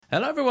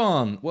Hello,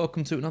 everyone.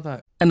 Welcome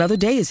to Another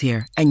day is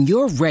here, and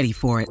you're ready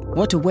for it.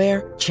 What to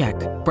wear? Check.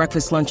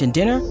 Breakfast, lunch, and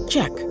dinner?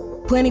 Check.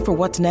 Planning for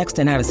what's next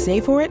and how to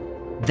save for it?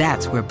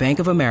 That's where Bank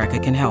of America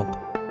can help.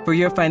 For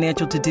your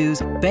financial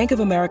to-dos, Bank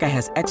of America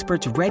has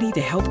experts ready to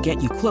help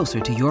get you closer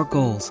to your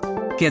goals.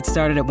 Get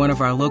started at one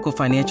of our local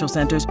financial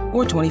centers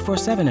or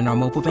 24/7 in our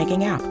mobile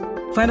banking app.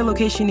 Find a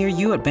location near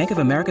you at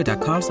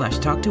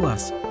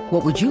bankofamerica.com/talktous.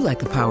 What would you like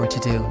the power to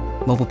do?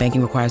 Mobile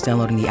banking requires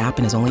downloading the app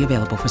and is only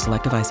available for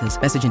select devices.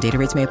 Message and data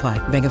rates may apply.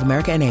 Bank of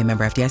America N.A.,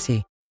 member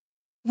FDIC.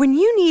 When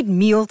you need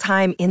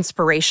mealtime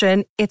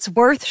inspiration, it's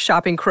worth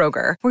shopping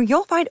Kroger, where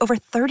you'll find over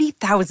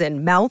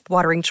 30,000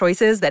 mouth-watering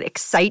choices that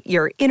excite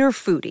your inner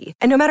foodie.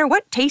 And no matter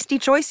what tasty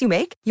choice you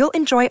make, you'll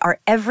enjoy our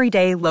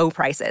everyday low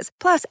prices,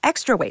 plus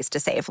extra ways to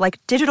save,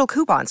 like digital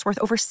coupons worth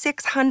over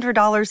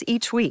 $600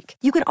 each week.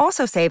 You can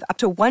also save up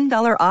to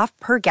 $1 off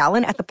per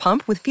gallon at the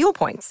pump with fuel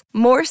points.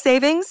 More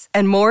savings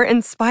and more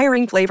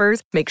inspiring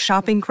flavors make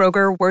shopping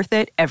Kroger worth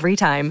it every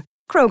time.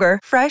 Kroger,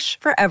 fresh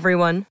for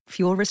everyone.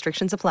 Fuel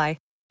restrictions apply.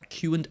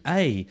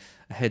 Q&A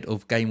ahead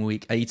of Game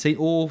Week 18.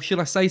 Or should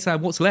I say,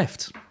 Sam, what's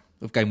left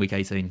of Game Week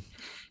 18?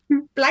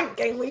 Blank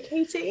Game Week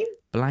 18.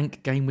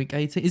 Blank Game Week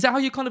 18. Is that how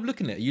you're kind of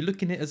looking at it? Are you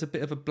looking at it as a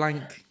bit of a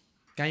blank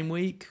game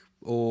week?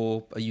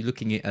 Or are you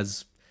looking at it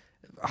as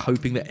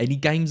hoping that any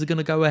games are going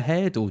to go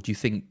ahead? Or do you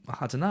think,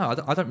 I don't know,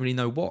 I don't really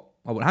know what.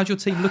 How's your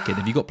team looking?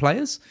 Have you got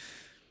players?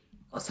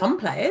 Got some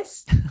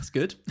players. That's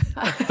good.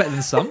 Better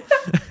than some.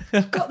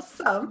 I've got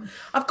some.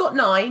 I've got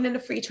 9 and a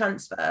free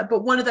transfer,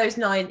 but one of those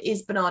 9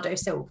 is Bernardo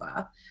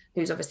Silva,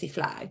 who's obviously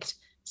flagged.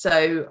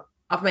 So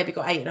I've maybe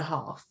got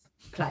 8.5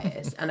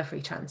 players and a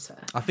free transfer.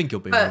 I think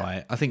you'll be all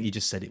right. I think you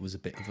just said it was a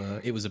bit of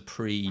a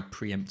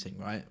preempting,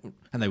 right?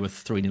 And they were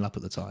 3-0 up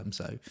at the time,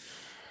 so it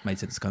made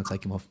sense to kind of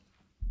take him off.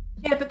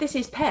 Yeah, but this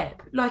is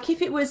Pep. Like,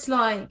 if it was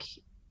like,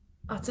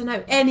 I don't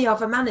know, any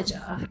other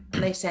manager,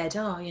 and they said,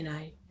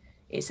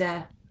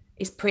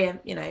 it's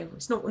preempt,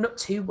 it's not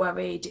too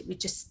worried. It was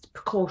just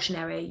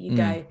precautionary. You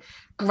go,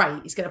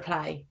 great, he's going to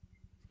play.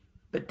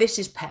 But this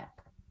is Pep.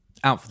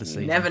 Out for the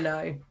season. You never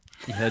know.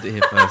 You heard it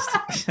here first.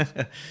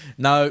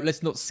 No,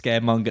 let's not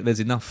scaremonger. There's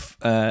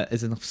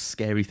enough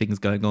scary things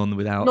going on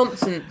without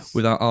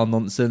our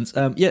nonsense.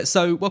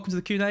 So welcome to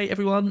the Q&A,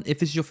 everyone. If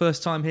this is your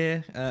first time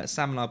here,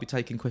 Sam and I'll be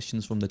taking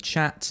questions from the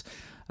chat.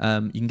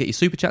 You can get your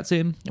super chats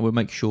in and we'll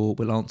make sure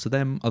we'll answer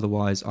them.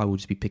 Otherwise, I will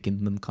just be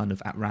picking them kind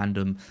of at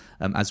random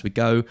as we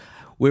go.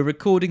 We're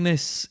recording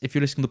this, if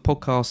you're listening to the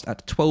podcast,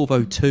 at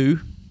 12:02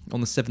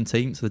 on the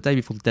 17th, so the day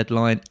before the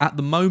deadline. At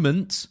the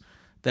moment,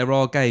 there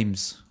are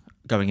games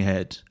going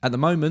ahead. At the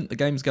moment, the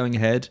games going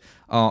ahead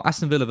are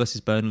Aston Villa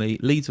versus Burnley,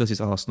 Leeds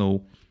versus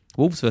Arsenal,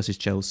 Wolves versus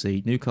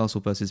Chelsea, Newcastle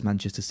versus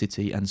Manchester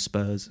City, and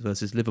Spurs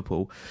versus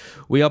Liverpool.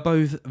 We are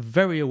both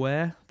very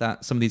aware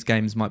that some of these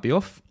games might be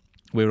off.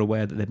 We're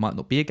aware that there might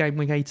not be a Game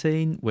Week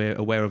 18. We're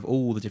aware of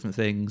all the different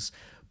things.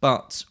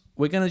 But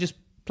we're going to just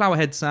plough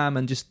ahead, Sam,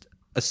 and just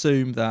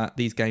assume that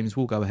these games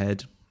will go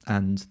ahead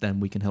and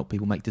then we can help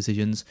people make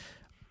decisions.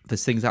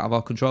 There's things out of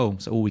our control.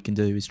 So all we can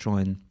do is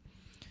try and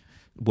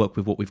work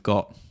with what we've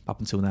got up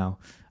until now.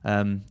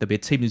 There'll be a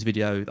team news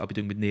video that I'll be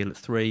doing with Neil at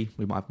 3.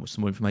 We might have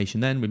some more information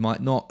then. We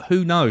might not.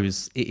 Who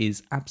knows? It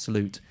is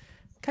absolute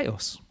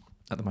chaos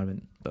at the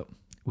moment. But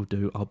we'll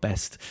do our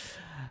best.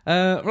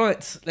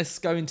 Right, let's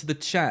go into the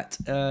chat.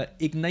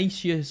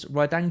 Ignatius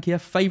Rydankia,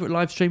 favourite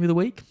live stream of the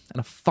week, and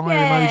a fire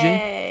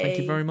emoji. Thank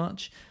you very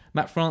much.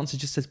 Matt Francis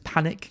just says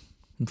panic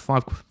and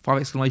five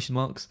exclamation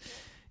marks.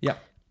 Yeah.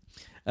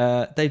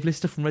 Dave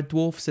Lister from Red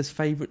Dwarf says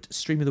favourite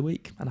stream of the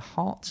week and a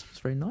heart. It's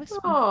very nice.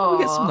 Aww.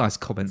 We get some nice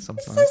comments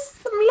sometimes. This is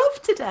some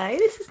love today.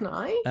 This is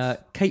nice.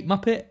 Kate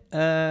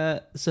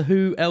Muppet. So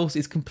who else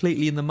is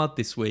completely in the mud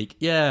this week?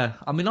 Yeah,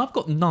 I mean I've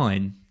got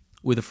 9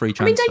 with a free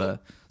transfer,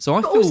 so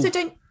I feel.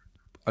 Also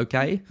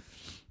okay.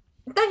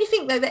 Don't you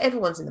think though that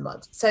everyone's in the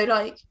mud? So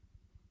like,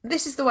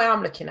 this is the way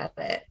I'm looking at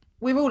it.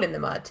 We're all in the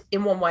mud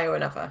in one way or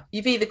another.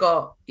 You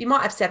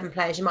might have 7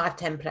 players, you might have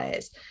 10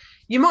 players,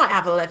 you might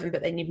have 11,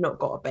 but then you've not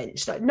got a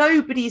bench. Like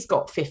nobody's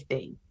got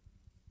 15.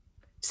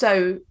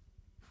 So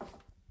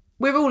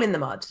we're all in the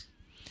mud.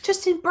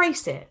 Just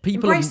embrace it.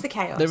 Embrace the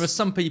chaos. There are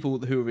some people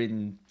who are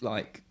in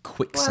like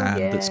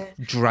quicksand that's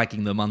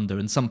dragging them under,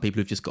 and some people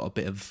who've just got a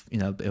bit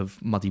of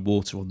muddy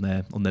water on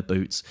their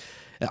boots.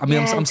 I mean,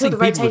 I'm seeing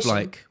people with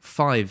like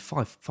five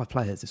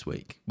players this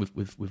week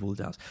with all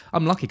the doubts.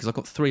 I'm lucky because I've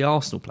got 3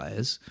 Arsenal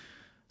players,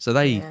 so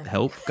they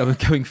help.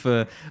 Going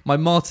for my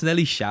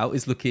Martinelli shout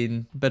is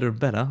looking better and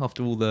better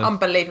after all the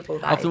unbelievable.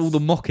 All the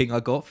mocking I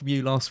got from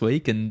you last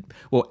week, and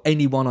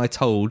anyone I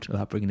told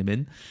about bringing him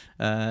in.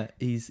 My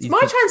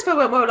transfer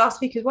went well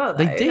last week as well.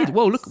 Though. They did.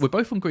 Well, look, we're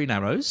both on green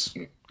arrows.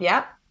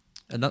 Yeah.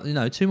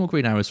 And 2 more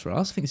green arrows for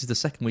us. I think this is the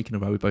second week in a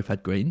row we both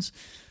had greens.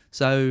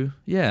 So,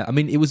 yeah, I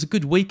mean, it was a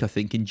good week, I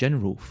think, in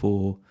general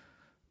for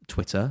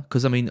Twitter.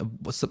 Because, I mean,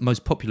 what's the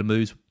most popular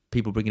moves?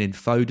 People bringing in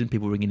Foden,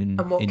 people bringing in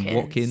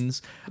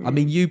Watkins. I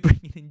mean, you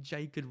bringing in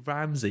Jacob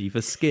Ramsey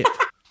for Skip.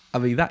 I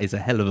mean, that is a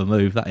hell of a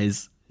move. That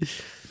is.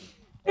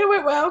 It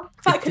went well.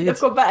 That couldn't have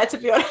gone better, to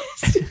be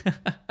honest.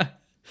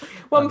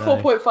 One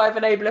 4.5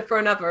 enabler for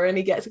another, and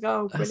he gets a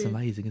goal. That's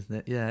amazing, isn't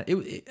it? Yeah.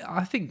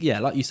 I think, yeah,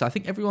 like you said, I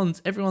think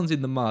everyone's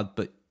in the mud,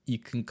 but you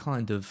can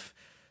kind of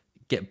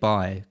get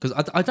by, because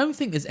I don't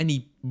think there's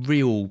any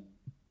real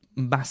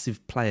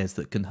massive players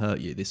that can hurt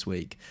you this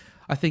week.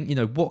 I think,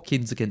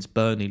 Watkins against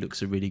Burnley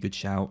looks a really good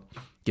shout,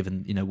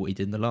 given, what he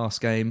did in the last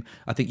game.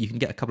 I think you can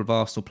get a couple of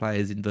Arsenal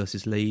players in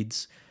versus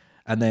Leeds.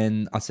 And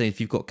then I'd say if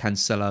you've got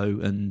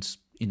Cancelo and,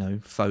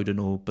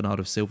 Foden or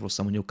Bernardo Silva or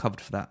someone, you're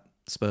covered for that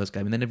Spurs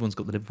game. And then everyone's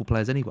got the Liverpool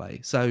players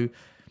anyway. So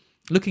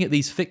looking at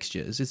these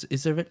fixtures,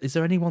 is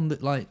there anyone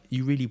that like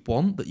you really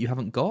want that you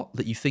haven't got,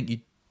 that you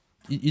think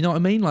you know what I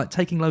mean? Like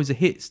taking loads of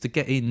hits to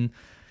get in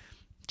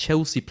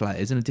Chelsea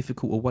players in a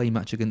difficult away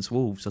match against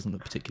Wolves doesn't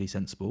look particularly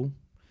sensible.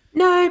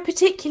 No,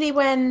 particularly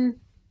when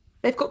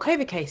they've got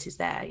COVID cases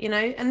there,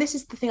 and this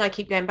is the thing I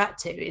keep going back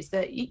to, is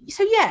that,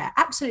 so yeah,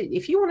 absolutely.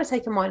 If you want to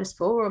take a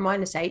 -4 or a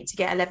 -8 to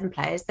get 11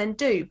 players, then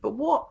do. But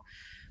what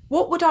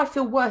would I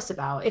feel worse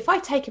about if I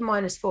take a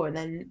 -4 and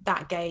then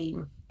that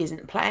game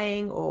isn't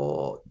playing,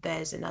 or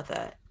there's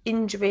another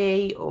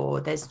injury,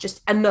 or there's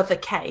just another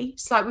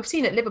case like we've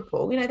seen at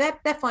Liverpool?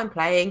 They're fine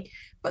playing,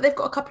 but they've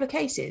got a couple of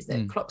cases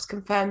that Klopp's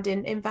confirmed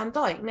in Van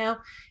Dijk. Now,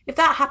 if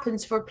that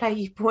happens for a player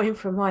you brought in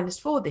for a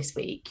 -4 this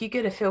week, you're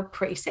going to feel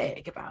pretty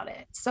sick about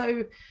it.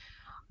 So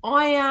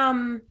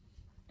I'm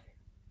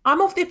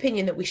of the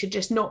opinion that we should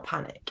just not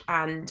panic,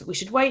 and we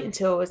should wait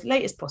until as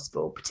late as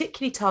possible,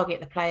 particularly target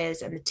the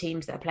players and the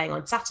teams that are playing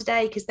on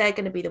Saturday, because they're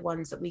going to be the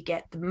ones that we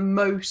get the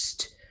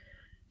most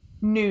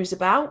news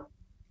about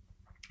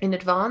in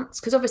advance.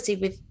 Because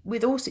obviously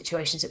with all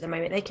situations at the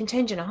moment, they can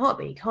change in a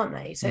heartbeat, can't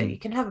they? So you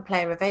can have a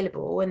player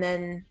available and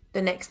then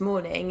the next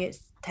morning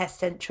it's test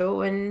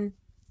central. And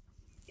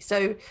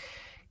so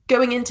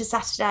going into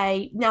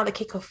Saturday, now the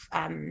kickoff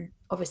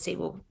obviously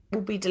will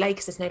be delayed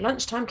because there's no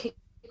lunchtime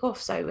kickoff,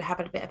 so we have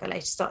a bit of a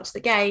later start to the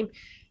game.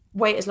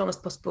 Wait as long as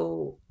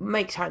possible,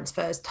 make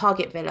transfers,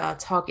 target Villa,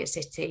 target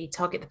City,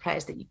 target the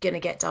players that you're going to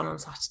get done on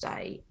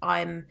Saturday.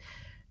 I'm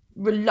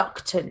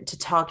reluctant to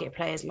target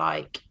players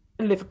like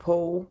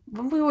Liverpool,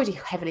 we're already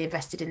heavily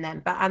invested in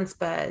them, and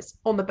Spurs,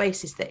 on the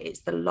basis that it's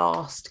the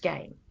last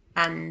game.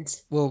 And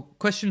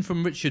question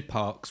from Richard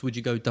Parks: would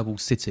you go double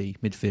City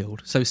midfield?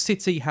 So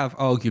City have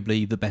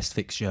arguably the best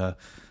fixture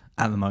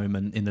at the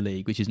moment in the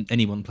league, which isn't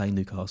anyone playing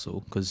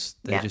Newcastle, because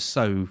they're just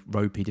so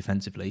ropey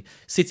defensively.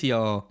 City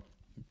are,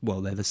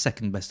 they're the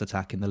second best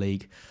attack in the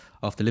league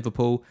after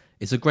Liverpool.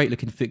 It's a great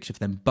looking fixture for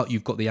them, but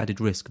you've got the added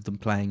risk of them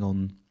playing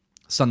on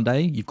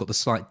Sunday. You've got the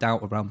slight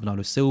doubt around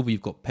Bernardo Silva.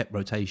 You've got Pep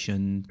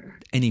rotation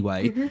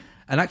anyway. Mm-hmm.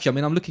 And actually,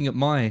 I'm looking at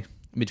my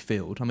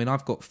midfield.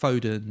 I've got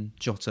Foden,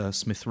 Jota,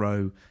 Smith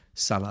Rowe,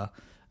 Salah,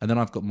 and then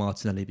I've got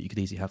Martinelli, but you could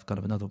easily have kind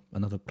of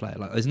another player.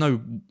 Like,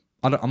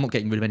 I'm not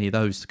getting rid of any of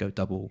those to go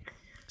double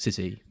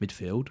City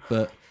midfield,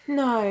 but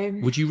no.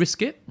 Would you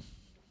risk it?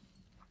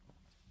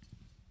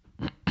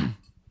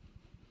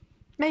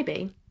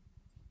 Maybe.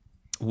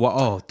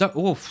 What? Don't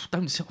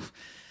sit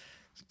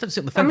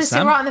on the fence. I'm going to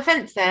sit right on the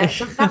fence there.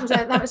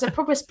 That was a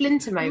proper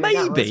splinter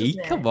moment. Maybe.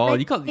 Come on,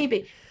 you can't.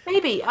 Maybe.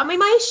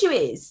 My issue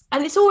is,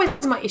 and it's always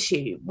my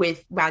issue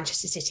with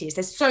Manchester City, is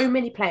there's so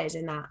many players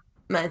in that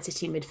Man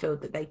City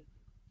midfield that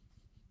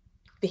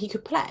he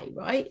could play,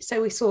 right?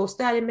 So we saw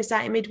Sterling miss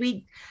out in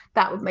midweek.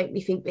 That would make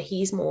me think that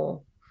he's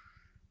more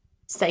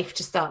safe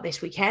to start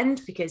this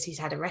weekend because he's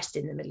had a rest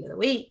in the middle of the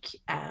week.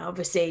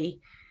 Obviously,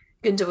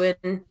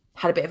 Gundogan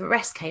had a bit of a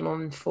rest, came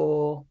on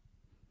for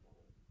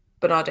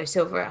Bernardo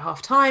Silva at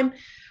half time.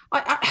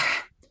 I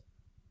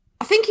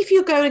think if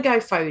you're going to go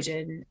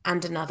Foden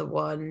and another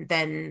one,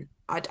 then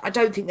I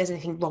don't think there's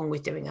anything wrong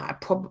with doing that. I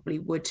probably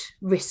would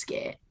risk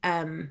it.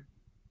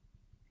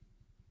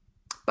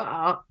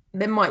 But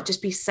there might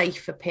just be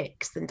safer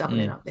picks than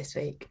doubling up this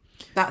week.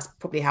 That's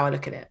probably how I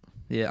look at it.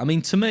 Yeah,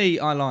 to me,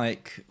 I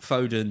like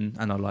Foden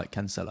and I like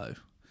Cancelo.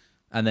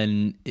 And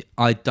then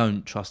I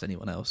don't trust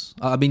anyone else.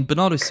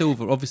 Bernardo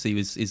Silva obviously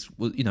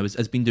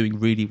has been doing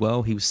really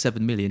well. He was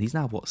 7 million. He's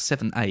now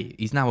 7-8.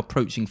 He's now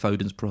approaching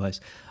Foden's price.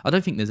 I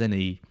don't think there's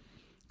any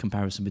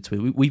comparison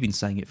between. We've been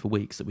saying it for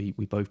weeks that we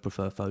both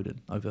prefer Foden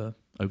over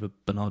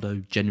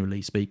Bernardo,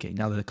 generally speaking.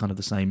 Now they're kind of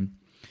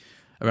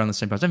around the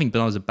same price. I don't think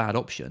Bernardo's a bad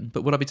option,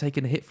 but would I be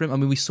taking a hit for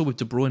him? We saw with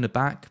De Bruyne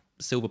back,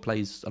 Silva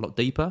plays a lot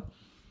deeper.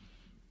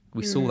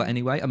 We saw that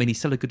anyway. He's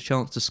still a good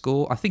chance to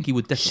score. I think he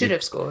would definitely... Should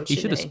have scored, He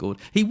should have scored.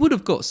 He would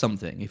have got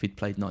something if he'd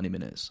played 90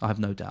 minutes. I have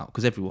no doubt,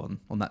 because everyone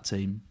on that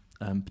team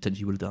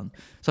potentially would have done.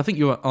 So I think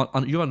you're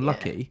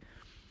unlucky. Yeah.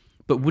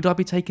 But would I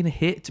be taking a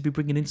hit to be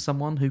bringing in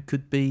someone who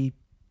the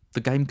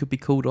game could be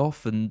called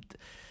off and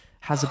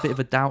has a bit of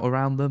a doubt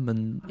around them?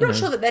 And I'm not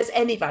sure that there's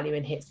any value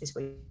in hits this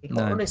week.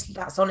 No. Honestly,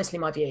 that's honestly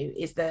my view,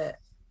 is that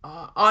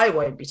I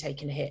won't be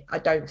taking a hit. I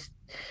don't...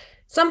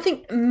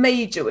 Something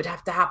major would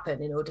have to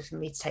happen in order for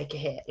me to take a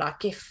hit.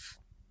 Like if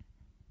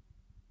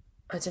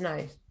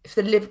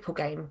the Liverpool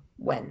game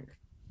went,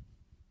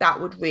 that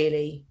would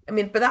really,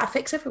 but that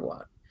affects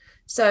everyone.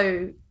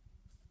 So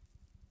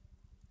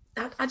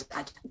I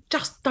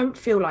just don't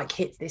feel like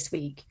hits this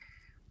week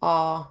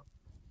are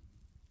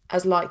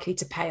as likely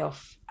to pay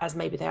off as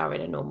maybe they are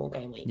in a normal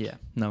game week. Yeah,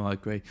 no, I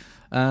agree.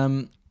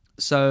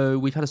 So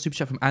we've had a super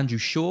chat from Andrew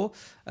Shaw.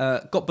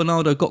 Got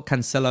Bernardo, got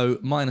Cancelo,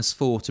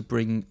 -4 to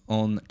bring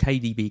on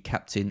KDB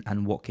captain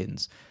and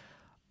Watkins.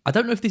 I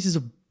don't know if this is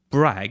a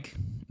brag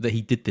that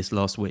he did this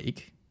last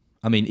week.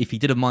 I mean, if he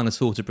did a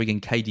 -4 to bring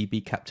in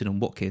KDB captain and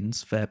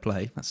Watkins, fair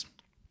play. That's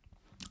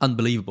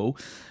unbelievable.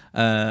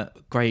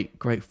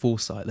 Great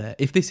foresight there.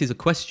 If this is a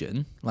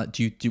question, like,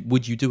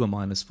 would you do a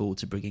 -4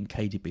 to bring in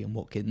KDB and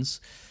Watkins?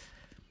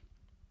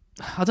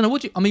 I don't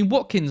know.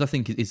 Watkins, I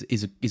think,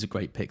 is a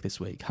great pick this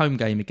week. Home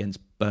game against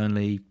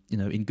Burnley,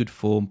 in good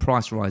form.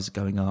 Price rise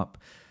going up.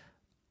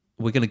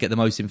 We're going to get the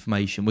most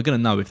information. We're going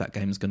to know if that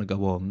game is going to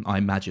go on, I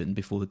imagine,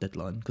 before the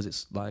deadline, because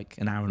it's like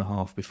an hour and a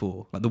half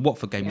before. Like the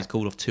Watford game was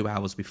called off 2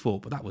 hours before,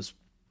 but that was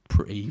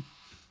pretty.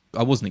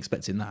 I wasn't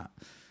expecting that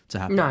to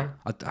happen. No,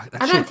 I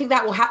don't think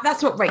that will happen.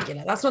 That's not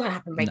regular. That's not going to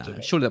happen regularly.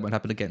 No, surely that won't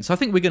happen again. So I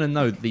think we're going to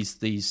know these.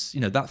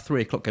 That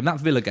 3 o'clock game, that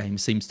Villa game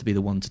seems to be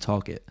the one to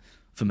target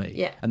for me.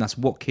 Yeah. And that's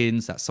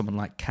Watkins, that's someone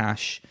like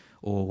Cash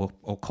or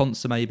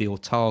Konsa maybe, or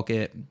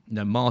Target,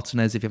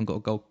 Martinez if you haven't got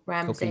a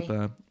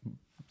goalkeeper,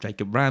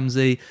 Jacob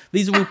Ramsey.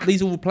 These are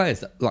all players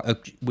that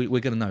we're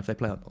going to know if they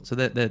play or not. So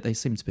they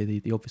seem to be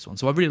the obvious one.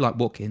 So I really like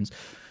Watkins.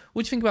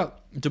 What do you think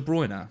about De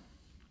Bruyne?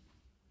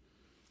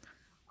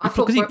 I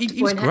thought he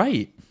was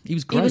great. He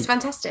was great. He was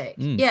fantastic.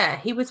 Yeah,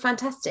 he was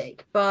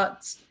fantastic.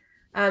 But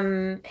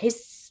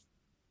his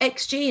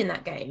XG in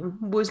that game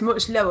was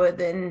much lower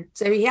than,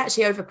 so he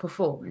actually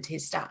overperformed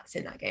his stats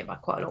in that game by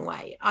quite a long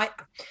way.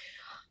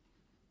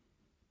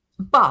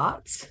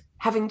 But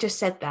having just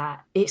said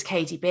that, it's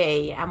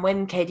KDB, and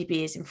when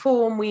KDB is in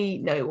form, we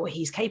know what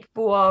he's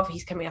capable of.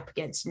 He's coming up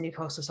against a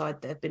Newcastle side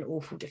that have been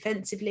awful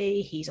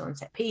defensively. He's on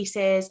set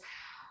pieces.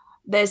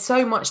 There's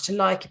so much to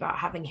like about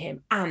having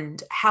him.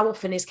 And how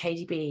often is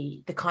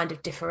KDB the kind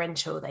of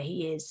differential that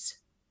he is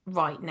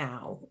right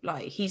now?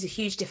 Like, he's a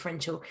huge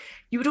differential.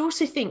 You would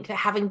also think that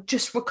having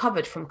just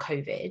recovered from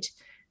COVID,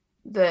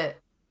 that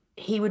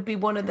he would be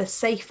one of the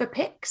safer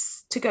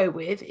picks to go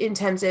with in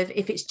terms of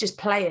if it's just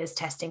players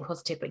testing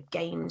positive but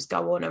games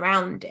go on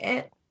around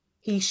it.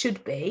 He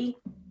should be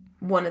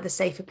one of the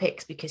safer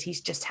picks because he's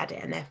just had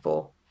it and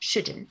therefore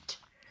shouldn't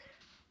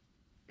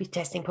be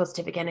testing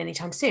positive again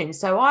anytime soon.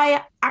 So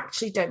I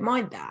actually don't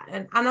mind that.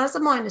 And as a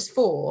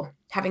 -4,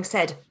 having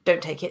said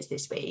don't take hits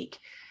this week,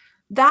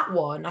 that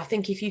one, I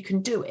think if you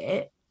can do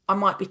it, I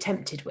might be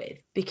tempted with,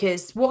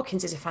 because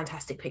Watkins is a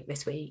fantastic pick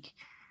this week.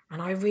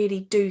 And I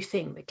really do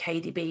think that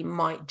KDB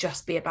might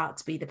just be about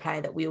to be the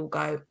player that we all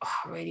go, oh,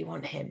 I really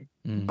want him,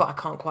 but I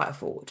can't quite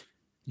afford.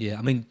 Yeah,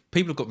 I mean,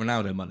 people have got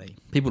Ronaldo money.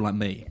 People like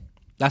me.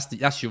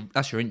 That's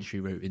your entry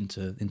route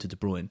into De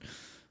Bruyne.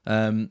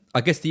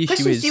 I guess the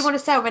issue is, do you want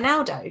to sell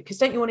Ronaldo? Because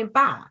don't you want him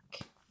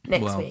back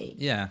next week?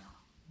 Yeah.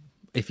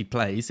 If he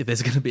plays, if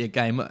there's going to be a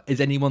game,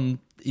 is anyone,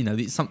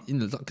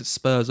 like at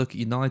Spurs, look at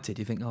United,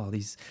 you think,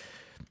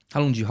 how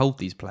long do you hold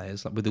these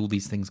players? Like with all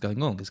these things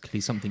going on, there's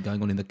clearly something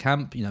going on in the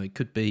camp. It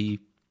could be.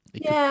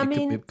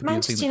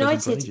 Manchester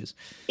United,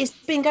 it's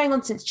been going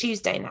on since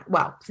Tuesday now.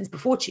 Well, since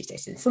before Tuesday,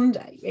 since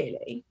Sunday,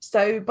 really.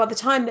 So by the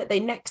time that they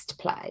next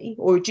play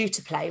or are due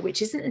to play,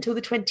 which isn't until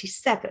the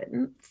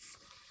 27th,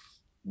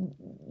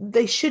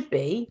 they should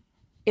be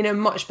in a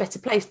much better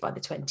place by the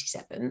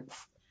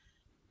 27th.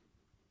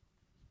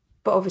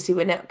 But obviously,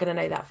 we're not going to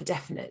know that for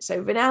definite.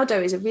 So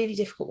Ronaldo is a really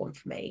difficult one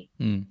for me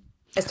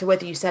as to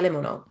whether you sell him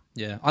or not.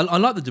 Yeah, I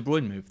like the De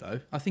Bruyne move though.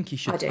 I think he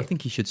should. I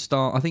think he should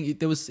start. I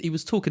think he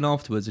was talking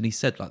afterwards, and he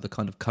said like the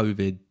kind of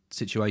COVID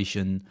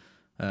situation,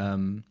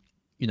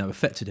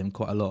 affected him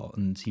quite a lot,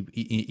 and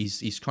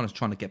he's kind of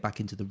trying to get back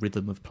into the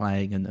rhythm of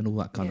playing and all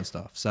that kind of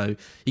stuff. So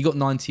he got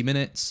 90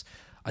 minutes.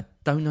 I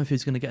don't know if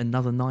he's going to get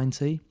another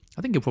 90.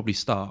 I think he'll probably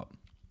start,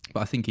 but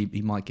I think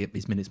he might get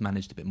his minutes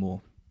managed a bit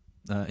more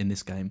in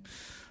this game.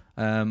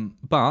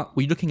 But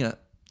we're looking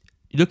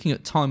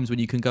at times when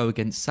you can go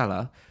against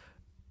Salah.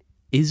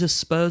 Is a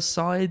Spurs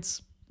side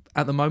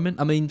at the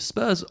moment? I mean,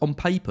 Spurs on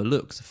paper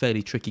looks a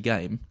fairly tricky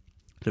game,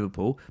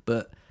 Liverpool,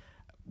 but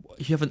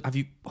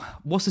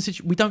what's the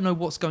situation? We don't know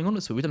what's going on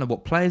at Spurs. We don't know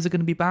what players are going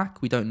to be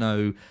back. We don't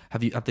know,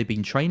 have they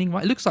been training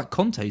right? It looks like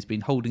Conte's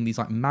been holding these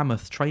like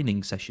mammoth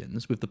training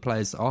sessions with the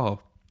players that are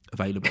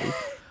available.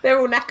 They're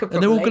all knackered, probably.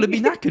 And they're all going to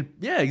be knackered.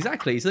 Yeah,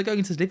 exactly. So they're going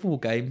into the Liverpool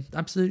game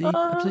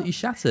absolutely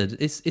shattered.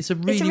 It's a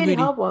really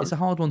hard one. It's a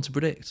hard one to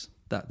predict.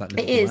 That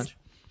Liverpool match.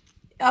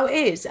 Oh, it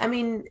is. I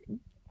mean,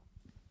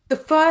 the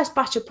first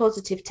batch of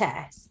positive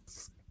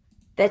tests,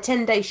 their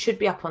 10 days should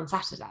be up on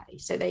Saturday.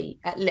 So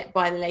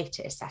by the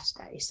latest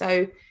Saturday.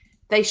 So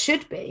they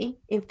should be,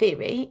 in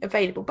theory,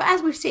 available. But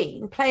as we've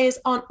seen, players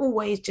aren't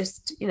always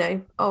just,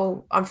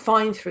 I'm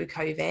fine through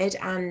COVID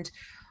and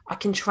I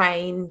can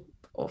train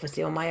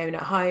obviously on my own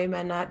at home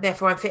and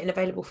therefore I'm fit and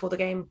available for the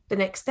game the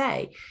next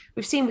day.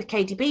 We've seen with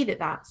KDB that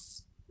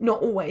that's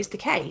not always the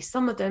case.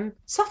 Some of them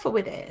suffer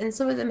with it and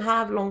some of them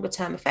have longer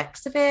term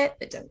effects of it.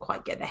 They don't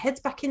quite get their heads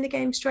back in the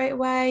game straight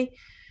away.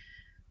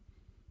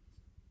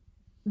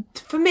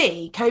 For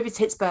me, COVID's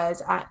hit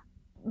Spurs at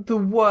the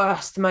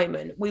worst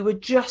moment. We were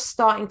just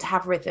starting to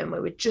have rhythm. We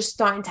were just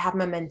starting to have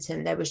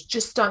momentum. There was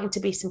just starting to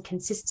be some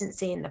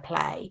consistency in the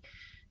play.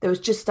 There was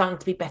just starting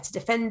to be better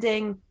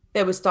defending.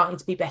 There was starting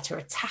to be better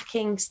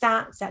attacking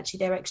stats. Actually,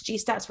 their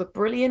XG stats were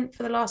brilliant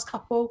for the last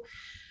couple.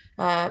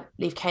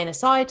 Leave Kane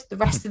aside, the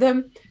rest of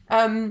them.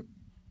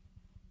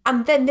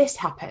 And then this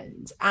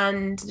happened,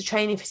 and the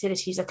training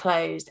facilities are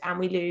closed, and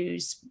we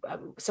lose.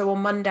 So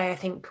on Monday, I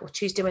think, or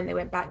Tuesday when they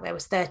went back, there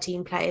was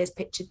 13 players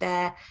pictured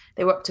there.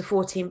 They were up to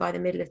 14 by the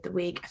middle of the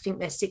week. I think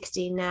there's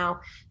 16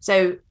 now.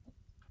 So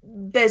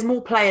there's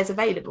more players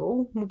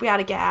available. We'll be able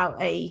to get out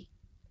a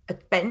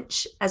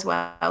bench as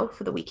well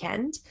for the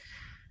weekend.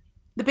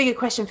 The bigger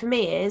question for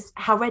me is,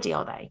 how ready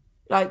are they?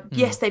 Like,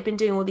 yes, they've been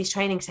doing all these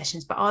training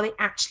sessions, but are they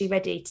actually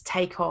ready to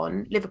take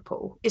on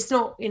Liverpool? It's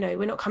not,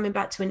 we're not coming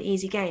back to an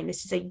easy game.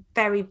 This is a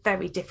very,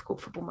 very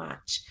difficult football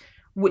match,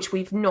 which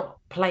we've not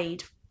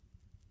played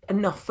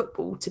enough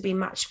football to be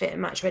match fit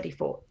and match ready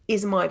for,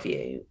 is my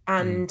view.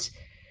 And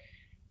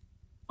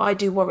I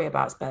do worry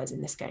about Spurs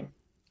in this game.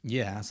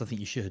 Yeah, so I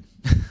think you should.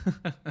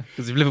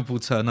 Because if Liverpool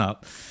turn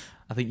up,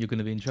 I think you're going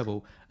to be in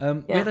trouble.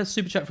 We had a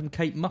super chat from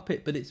Kate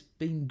Muppet, but it's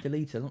been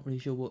deleted. I'm not really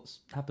sure what's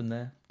happened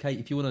there.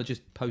 Kate, if you want to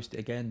just post it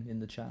again in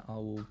the chat, I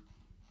will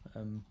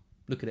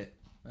look at it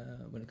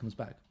when it comes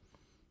back.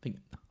 I think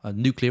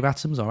Nuclear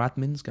Atoms, our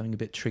admin's going a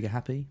bit trigger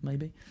happy,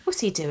 maybe. What's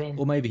he doing?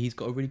 Or maybe he's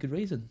got a really good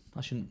reason.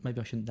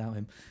 Maybe I shouldn't doubt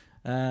him.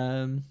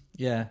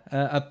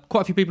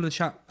 Quite a few people in the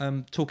chat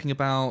talking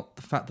about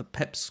the fact that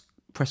Pep's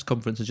press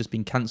conference has just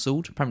been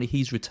cancelled. Apparently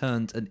he's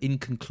returned an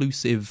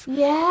inconclusive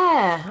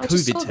I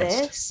just saw COVID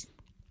test. this.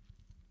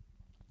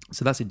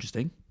 So that's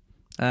interesting.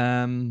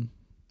 I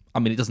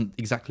mean, it doesn't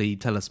exactly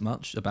tell us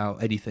much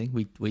about anything.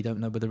 We don't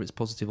know whether it's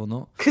positive or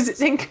not. Because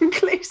it's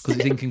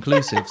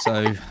inconclusive.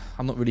 So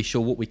I'm not really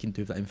sure what we can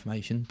do with that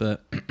information.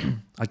 But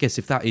I guess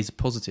if that is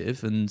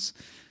positive, and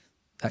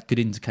that could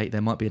indicate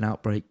there might be an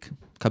outbreak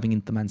coming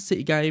into the Man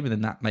City game, and then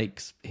that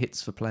makes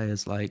hits for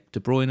players like De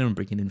Bruyne and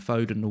bringing in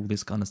Foden and all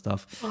this kind of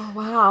stuff. Oh,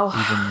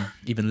 wow.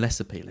 Even less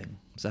appealing.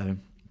 So,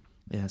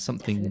 yeah,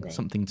 something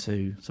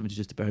to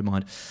just bear in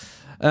mind.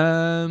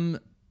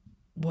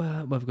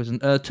 Well, I've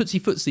got Tootsie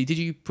Footsie, did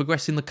you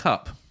progress in the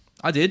cup?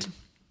 I did.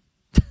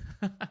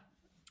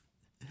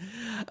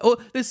 Oh,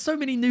 there's so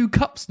many new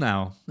cups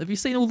now. Have you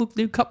seen all the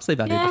new cups they've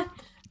added? Yeah,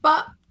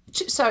 but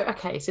so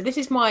this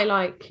is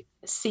my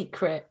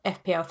secret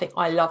FPL thing.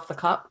 I love the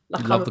cup.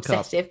 I'm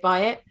obsessive by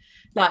it.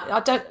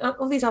 I don't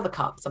all these other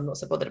cups I'm not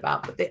so bothered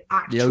about, but the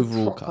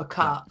overall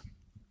cup.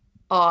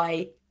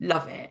 I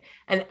love it,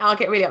 and I'll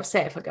get really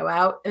upset if I go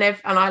out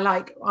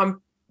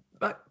I'm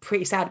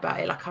pretty sad about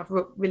it. I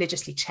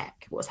religiously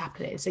check what's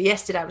happening. So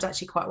yesterday I was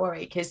actually quite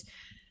worried because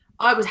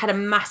I had a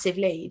massive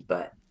lead,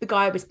 but the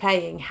guy I was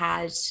playing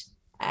had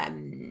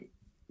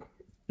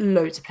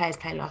loads of players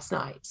playing last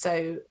night.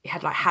 So he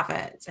had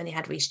Havertz and he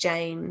had Reece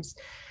James,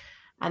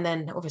 and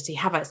then obviously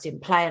Havertz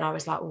didn't play, and I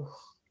was like,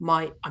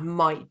 I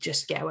might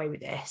just get away with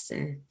this,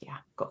 and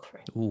got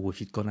through. Oh, if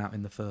you'd gone out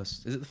in the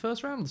first, is it the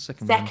first round or the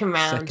second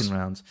round? Second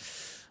round.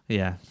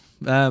 Yeah.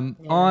 I mean,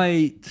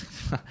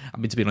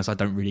 to be honest, I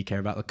don't really care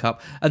about the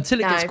cup until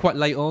it gets quite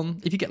late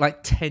on. If you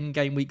get 10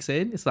 game weeks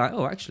in, it's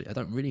actually, I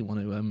don't really want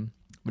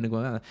to go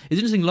out. It's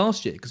interesting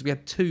last year because we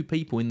had two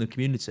people in the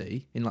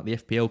community, in the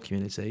FPL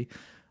community,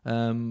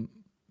 who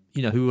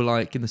were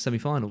in the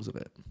semi-finals of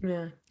it,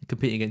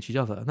 competing against each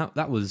other, and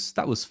that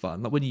was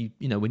fun. When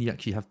you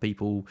actually have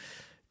people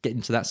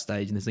getting to that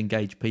stage and there's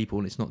engaged people,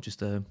 and it's not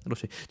just a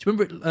lottery. Do you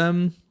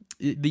remember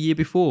the year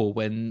before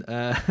when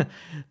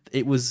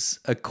it was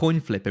a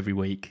coin flip every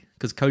week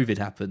because COVID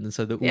happened, and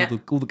so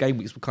all the game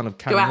weeks were kind of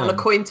carrying on a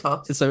coin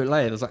toss. And so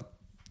there was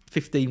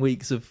 15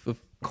 weeks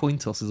of coin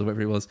tosses or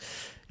whatever it was.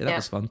 That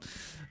was fun.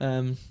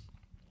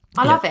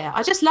 I love it.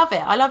 I just love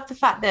it. I love the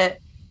fact that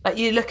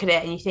you look at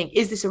it and you think,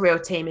 is this a real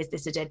team? Is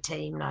this a dead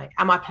team?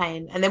 Am I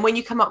playing? And then when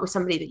you come up with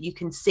somebody that you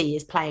can see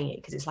is playing it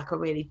because it's a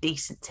really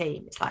decent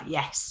team, it's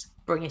yes,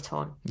 bring it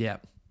on. Yeah.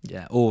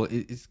 Yeah, or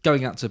it's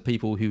going out to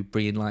people who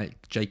bring in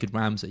Jacob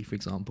Ramsey, for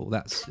example.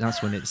 That's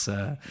when it's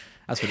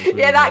really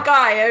that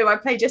guy who I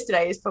played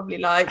yesterday is probably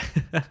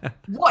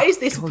what is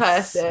this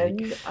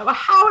person?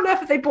 How on earth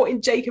have they brought in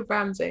Jacob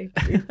Ramsey?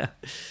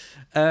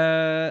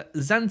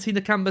 Zanti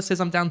Nakamba says,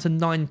 I'm down to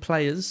 9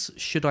 players.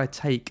 Should I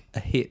take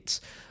a hit?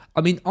 I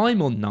mean,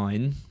 I'm on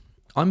 9.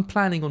 I'm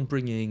planning on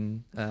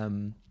bringing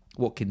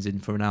Watkins in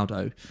for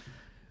Ronaldo.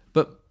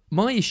 But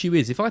my issue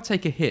is, if I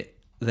take a hit,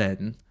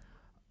 then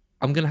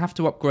I'm going to have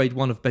to upgrade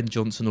one of Ben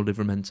Johnson or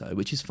Livramento,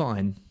 which is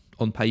fine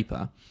on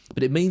paper,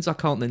 but it means I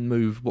can't then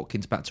move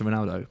Watkins back to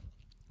Ronaldo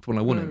for when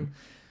I want him.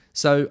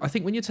 So I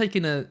think if you're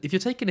taking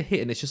a hit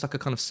and it's just a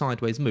kind of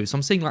sideways move, so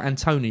I'm seeing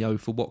Antonio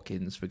for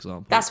Watkins, for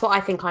example. That's what I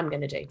think I'm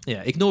going to do.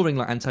 Yeah,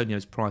 ignoring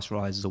Antonio's price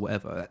rises or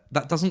whatever,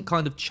 that doesn't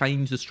kind of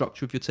change the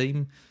structure of your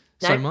team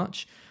so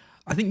much.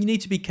 I think you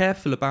need to be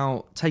careful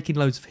about taking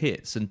loads of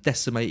hits and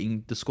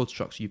decimating the squad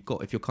structure you've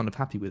got if you're kind of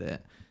happy with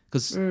it.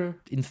 Because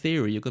in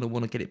theory, you're going to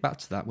want to get it back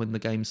to that when the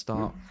games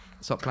start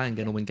playing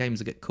again, or when games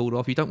get called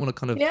off. You don't want to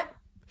kind of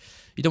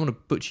you don't want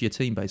to butcher your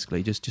team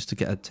basically just to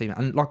get a team.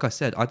 And like I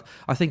said,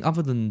 I think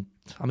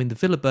the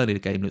Villa Burnley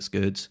game looks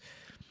good.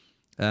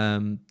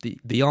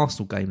 The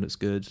Arsenal game looks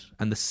good,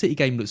 and the City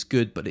game looks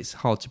good, but it's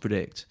hard to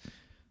predict.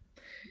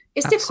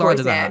 It's difficult,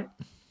 isn't it?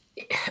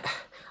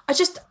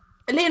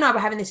 Lee and I were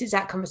having this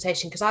exact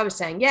conversation because I was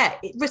saying,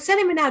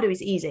 selling Ronaldo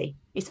is easy.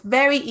 It's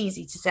very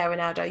easy to sell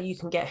Ronaldo. You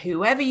can get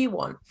whoever you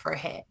want for a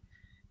hit.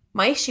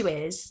 My issue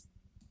is,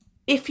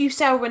 if you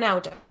sell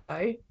Ronaldo,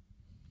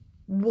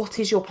 what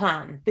is your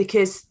plan?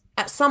 Because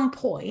at some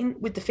point,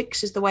 with the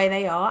fixtures the way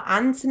they are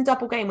and some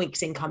double game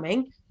weeks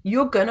incoming,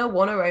 you're going to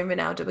want to own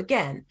Ronaldo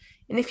again.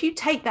 And if you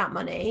take that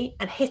money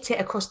and hit it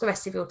across the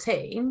rest of your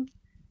team,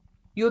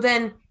 you're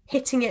then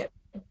hitting it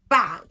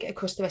back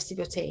across the rest of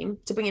your team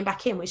to bring him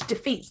back in, which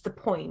defeats the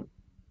point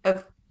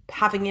of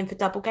having him for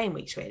double game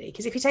weeks, really.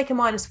 Because if you take a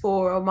 -4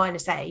 or a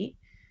 -8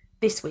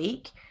 this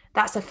week,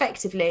 that's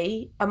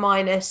effectively a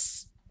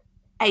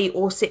 -8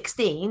 or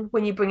 16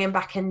 when you bring him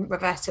back and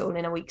reverse it all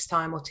in a week's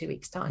time or 2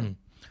 weeks' time.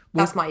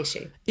 Well, that's my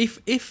issue.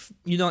 If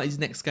United's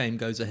next game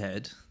goes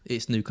ahead,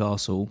 it's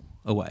Newcastle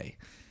away.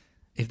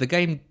 If the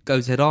game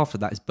goes ahead after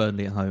that, it's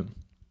Burnley at home.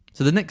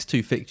 So the next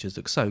two fixtures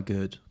look so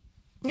good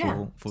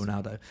for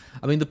Ronaldo.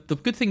 I mean, the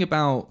good thing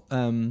about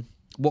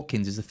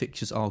Watkins is the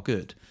fixtures are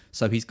good.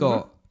 So he's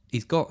got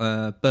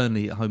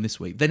Burnley at home this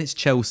week. Then it's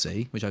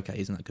Chelsea, which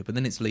isn't that good. But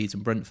then it's Leeds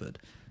and Brentford.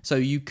 So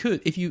you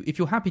could, if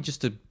you're happy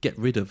just to get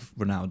rid of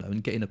Ronaldo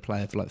and get in a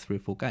player for like 3 or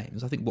 4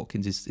 games, I think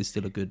Watkins is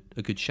still a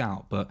good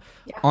shout. But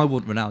I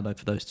want Ronaldo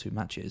for those 2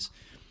 matches.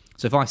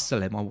 So if I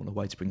sell him, I want a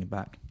way to bring him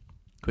back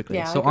quickly.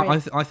 Yeah, so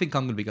I think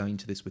I'm going to be going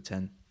into this with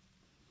 10.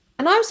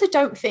 And I also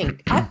don't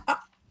think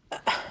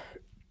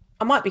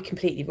I might be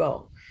completely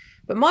wrong,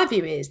 but my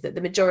view is that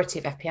the majority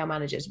of FPL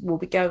managers will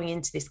be going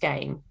into this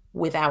game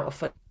without a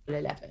full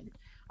 11.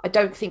 I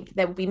don't think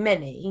there will be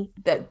many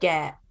that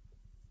get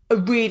a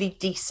really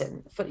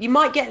decent. You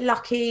might get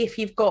lucky if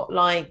you've got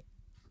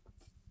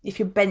if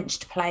your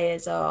benched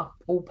players are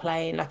all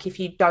playing, like if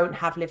you don't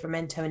have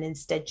Livramento and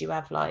instead you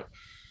have I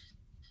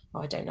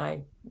don't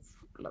know,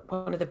 like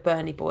one of the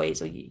Burnley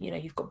boys, or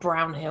you've got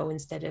Brownhill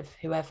instead of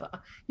whoever.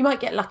 You might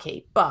get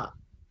lucky, but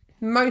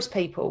most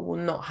people will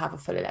not have a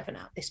full 11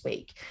 out this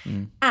week.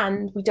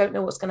 And we don't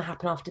know what's going to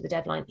happen after the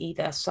deadline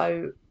either.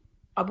 So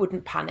I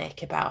wouldn't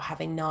panic about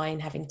having 9,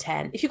 having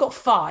 10. If you've got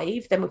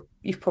 5, then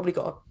you've probably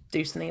got to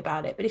do something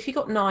about it. But if you've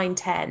got 9,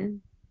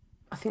 10,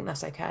 I think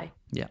that's okay.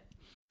 Yeah.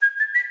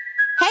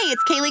 Hey,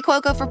 it's Kaylee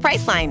Cuoco for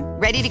Priceline.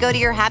 Ready to go to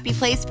your happy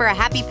place for a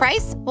happy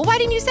price? Well, why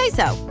didn't you say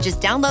so? Just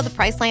download the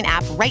Priceline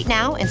app right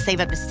now and save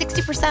up to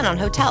 60% on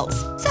hotels.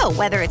 So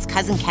whether it's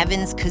Cousin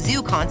Kevin's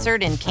Kazoo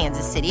Concert in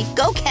Kansas City,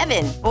 go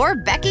Kevin, or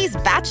Becky's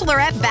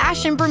Bachelorette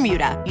Bash in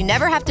Bermuda, you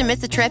never have to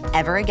miss a trip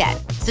ever again.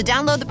 So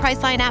download the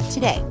Priceline app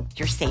today.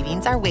 Your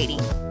savings are waiting.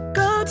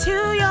 Go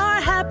to your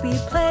happy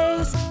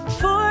place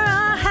for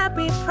a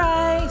happy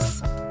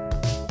price.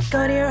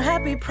 Go to your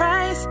happy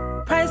price,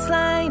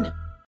 Priceline.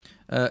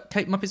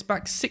 Kate Muppet's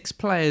back. 6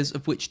 players,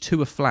 of which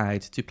 2 are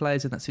flagged. 2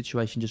 players in that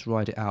situation just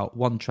ride it out.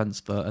 1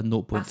 transfer and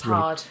 0.3. That's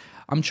hard.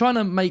 I'm trying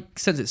to make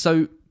sense of it.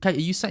 So, Kate, are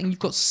you saying you've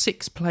got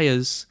 6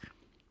 players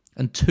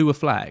and 2 are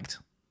flagged?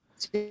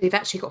 So you've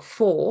actually got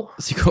 4,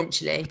 so you've got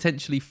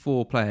potentially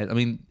 4 players. I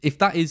mean, if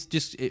that is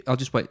I'll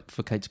just wait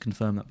for Kate to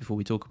confirm that before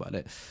we talk about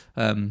it.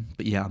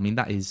 But yeah, I mean,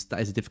 that is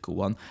a difficult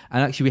one.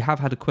 And actually, we have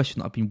had a question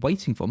that I've been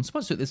waiting for. I'm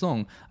supposed to do it this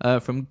long,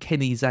 from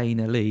Kenny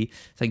Zayn Ali,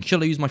 saying,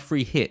 shall I use my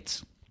free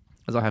hit,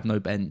 as I have no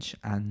bench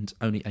and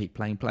only 8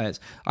 playing players?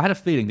 I had a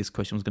feeling this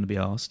question was going to be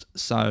asked,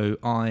 so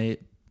I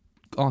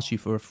asked you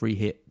for a free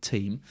hit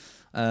team.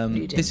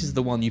 This is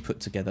the one you put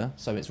together.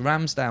 So it's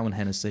Ramsdale and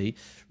Hennessy,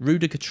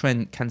 Rudiger,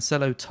 Trent,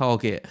 Cancelo,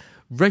 Target,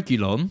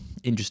 Reguilon,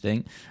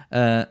 interesting,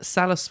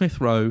 Salah, Smith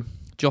Rowe,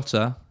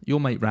 Jota, your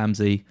mate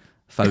Ramsey,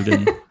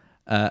 Foden,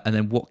 and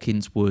then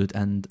Watkins, Wood,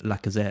 and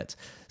Lacazette.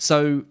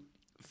 So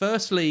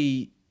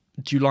firstly,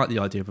 do you like the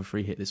idea of a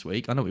free hit this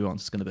week? I know what your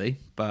answer's going to be,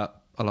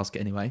 but I'll ask it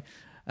anyway.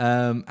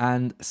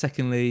 And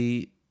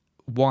secondly,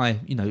 why?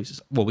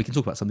 We can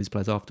talk about some of these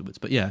players afterwards.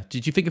 But yeah,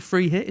 did you think a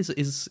free hit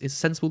is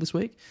sensible this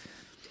week?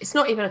 It's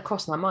not even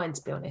across my mind,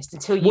 to be honest.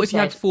 Until you. What if you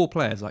had 4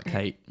 players like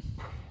Kate?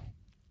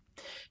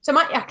 So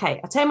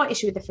I'll tell you my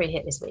issue with the free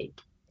hit this week.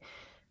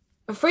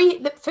 For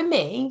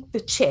me, the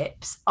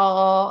chips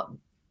are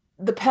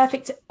the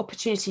perfect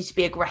opportunity to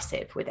be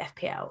aggressive with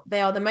FPL.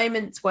 They are the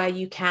moments where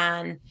you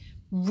can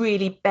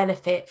really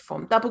benefit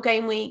from double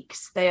game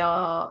weeks. They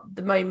are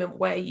the moment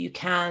where you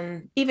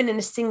can, even in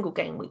a single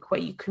game week, where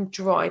you can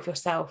drive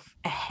yourself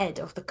ahead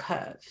of the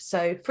curve.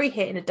 So free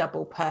hit in a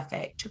double,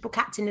 perfect. Triple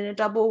captain in a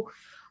double,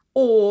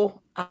 or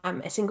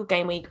a single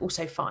game week,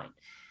 also fine.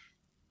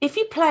 If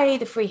you play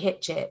the free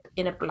hit chip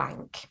in a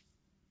blank,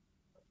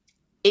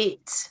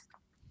 it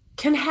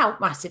can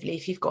help massively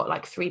if you've got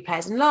like 3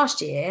 players. And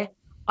last year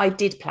I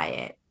did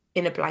play it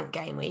in a blank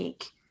game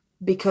week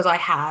because I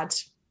had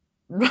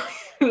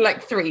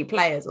like 3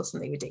 players or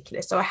something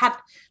ridiculous. So I had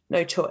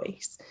no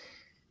choice.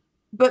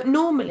 But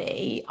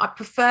normally I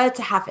prefer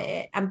to have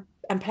it and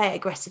play it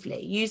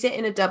aggressively. Use it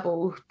in a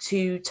double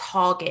to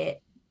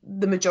target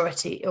the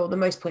majority or the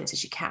most points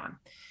as you can.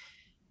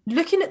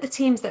 Looking at the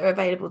teams that are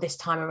available this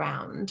time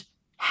around,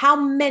 how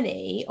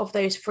many of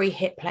those free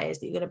hit players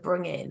that you're going to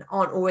bring in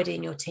aren't already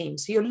in your team?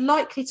 So you're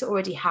likely to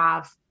already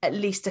have at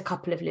least a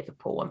couple of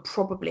Liverpool and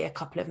probably a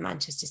couple of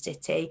Manchester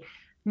City.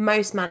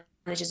 Most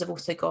managers have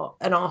also got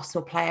an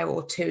Arsenal player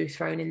or two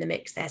thrown in the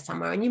mix there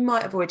somewhere. And you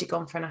might have already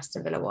gone for an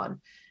Aston Villa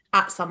one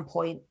at some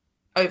point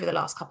over the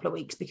last couple of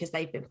weeks because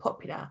they've been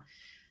popular.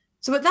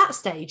 So at that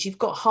stage, you've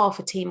got half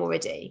a team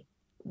already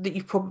that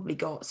you've probably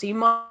got. So you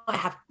might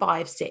have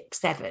 5, 6,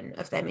 7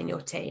 of them in your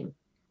team.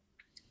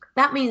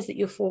 That means that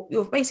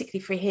you're basically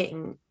free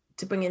hitting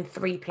to bring in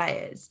 3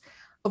 players,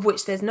 of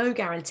which there's no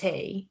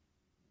guarantee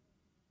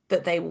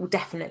that they will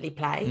definitely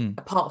play,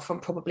 apart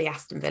from probably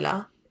Aston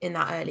Villa in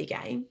that early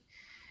game.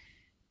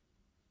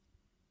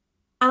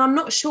 And I'm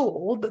not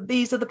sure that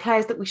these are the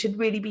players that we should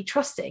really be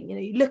trusting. You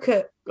know, you look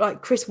at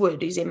like Chris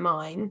Wood, who's in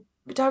mine.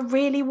 Would I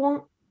really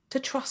want to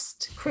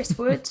trust Chris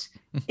Wood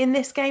in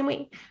this game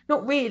week?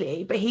 Not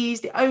really, but he's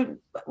the only.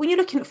 When you're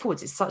looking at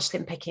forwards, it's such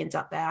slim pickings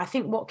up there. I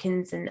think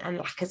Watkins and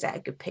Lacazette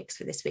are good picks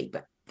for this week,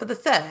 but for the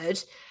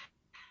third,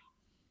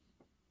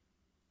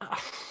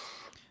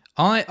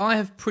 I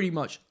have pretty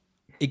much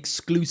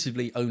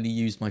exclusively only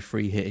used my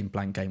free hit in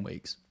blank game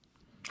weeks.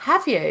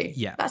 Have you?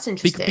 Yeah, that's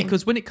interesting.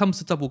 Because when it comes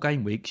to double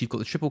game weeks, you've got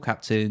the triple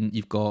captain,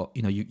 you've got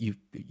you wild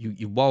card into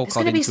it. There's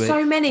going to be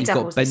so many you've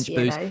doubles got bench this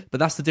year, boost, though. but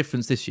that's the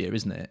difference this year,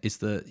 isn't it? Is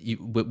that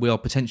we are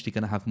potentially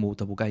going to have more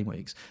double game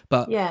weeks,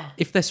 but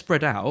if they're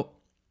spread out,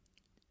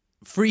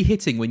 free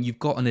hitting when you've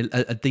got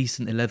a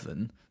decent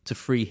 11 to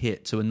free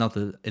hit to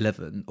another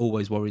 11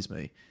 always worries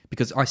me,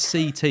 because I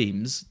see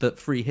teams that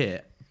free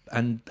hit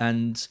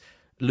and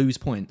lose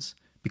points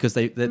because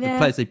the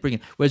players they bring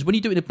in. Whereas when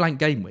you do it in a blank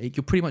game week,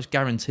 you're pretty much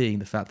guaranteeing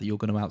the fact that you're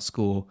going to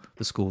outscore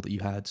the score that you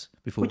had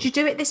before. Would you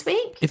do it this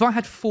week? If I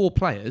had 4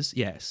 players,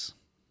 yes,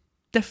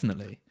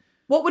 definitely.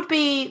 What would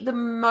be the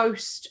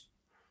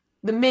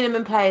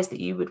minimum players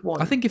that you would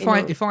want? I think if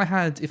I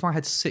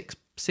had six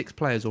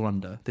players or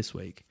under this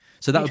week,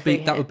 so that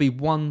would be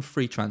 1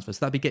 free transfer. So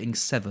that'd be getting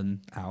 7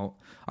 out.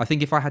 I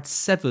think if I had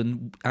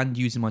 7 and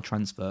using my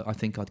transfer, I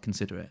think I'd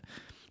consider it.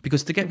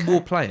 Because to get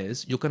more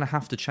players, you're going to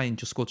have to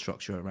change your squad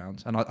structure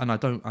around, and I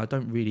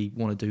don't really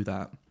want to do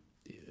that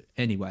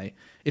anyway.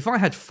 If I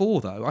had 4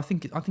 though, I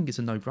think it's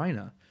a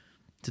no-brainer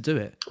to do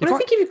it. Well, I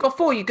think if you've got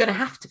 4, you're going to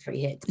have to free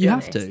hit. You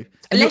have to,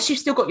 unless you've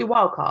still got your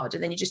wild card,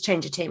 and then you just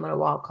change your team on a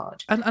wild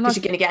card, because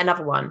you're going to get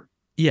another one.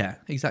 Yeah,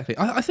 exactly.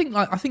 I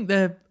think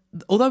they're,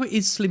 although it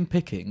is slim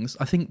pickings,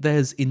 I think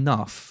there's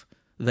enough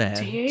there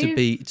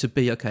to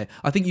be okay.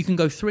 I think you can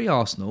go 3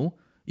 Arsenal,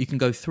 you can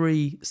go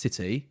 3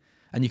 City,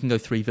 and you can go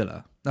 3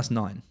 Villa. That's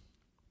 9.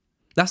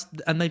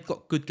 And they've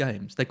got good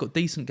games. They've got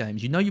decent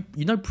games. You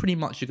know pretty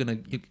much you're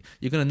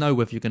gonna know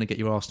whether you're gonna get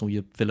your Arsenal,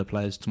 your Villa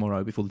players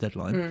tomorrow before the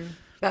deadline.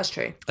 That's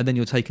true. And then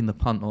you're taking the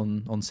punt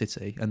on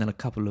City, and then a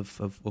couple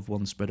of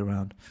ones spread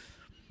around.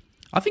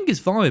 I think it's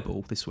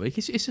viable this week.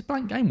 It's a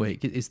blank game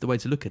week. It's the way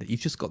to look at it.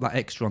 You've just got that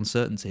extra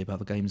uncertainty about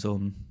the games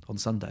on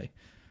Sunday.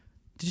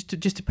 It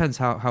just depends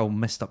how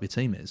messed up your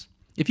team is.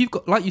 If you've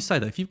got, like you say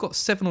though, if you've got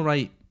 7 or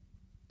 8,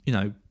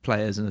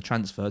 players in a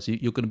transfer, so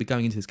you're going to be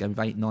going into this game with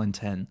 8, 9,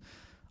 10.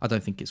 I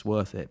don't think it's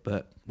worth it.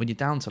 But when you're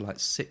down to like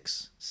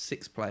six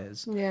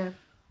players,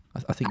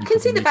 I think I can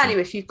see the value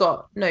if you've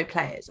got no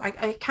players.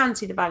 I can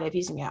see the value of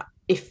using it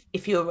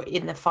if you're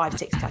in the 5,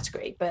 6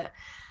 category. But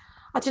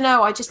I don't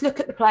know. I just look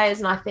at the players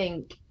and I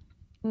think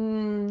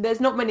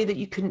there's not many that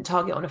you couldn't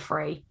target on a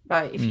free.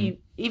 Like if you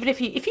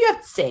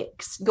had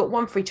 6, you got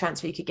 1 free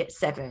transfer, you could get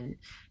 7.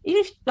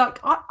 Even if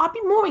I'd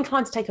be more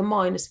inclined to take a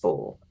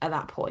 -4 at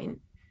that point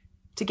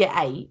to get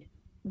 8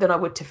 than I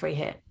would to free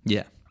hit.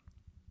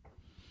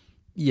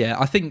 Yeah,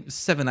 I think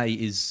 7, 8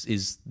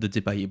 is the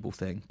debatable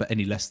thing, but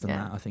any less than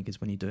that, I think,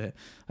 is when you do it.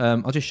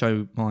 I'll just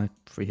show my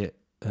free hit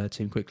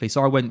team quickly.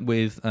 So I went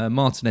with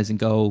Martinez in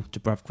goal,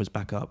 Dubravka's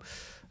back up,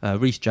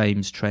 Reece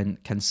James,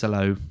 Trent,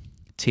 Cancelo,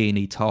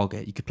 Tierney,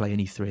 Target. You could play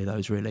any 3 of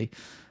those, really.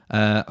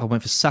 I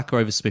went for Saka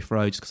over Smith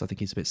Rowe just because I think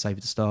he's a bit safer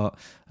to start.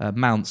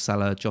 Mount,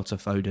 Salah, Jota,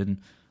 Foden,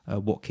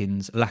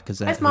 Watkins,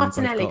 Lacazette. Where's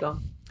Martinelli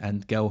gone?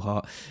 And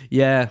Gelhardt.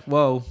 Yeah,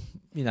 well,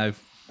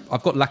 I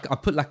put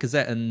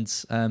Lacazette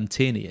and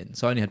Tierney in,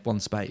 so I only had 1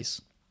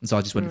 space, and so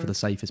I just went for the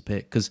safest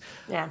pick because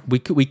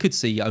we could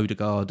see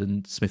Odegaard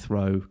and Smith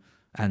Rowe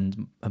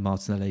and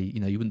Martinelli.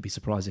 You wouldn't be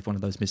surprised if one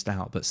of those missed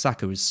out, but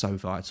Saka is so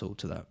vital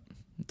to that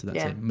team.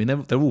 I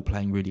mean, they're all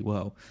playing really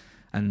well,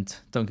 and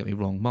don't get me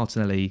wrong,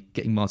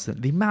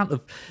 the amount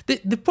of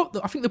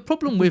I think the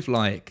problem with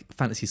like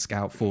Fantasy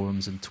Scout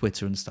forums and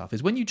Twitter and stuff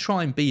is when you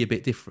try and be a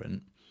bit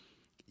different,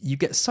 you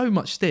get so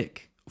much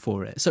stick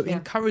for it. So it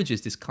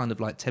encourages this kind of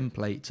like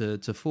template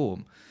to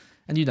form.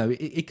 And,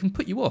 it can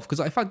put you off.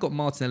 Because if I'd got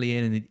Martinelli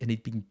in and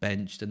he'd been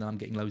benched and I'm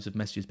getting loads of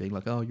messages being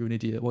like, oh, you're an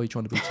idiot. Why are you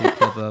trying to be too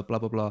clever? Blah,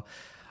 blah, blah.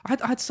 I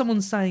had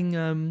someone saying,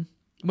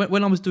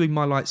 when I was doing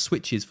my like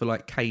switches for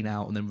like Kane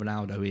out and then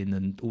Ronaldo in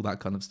and all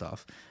that kind of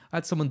stuff, I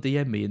had someone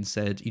DM me and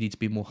said, you need to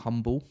be more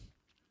humble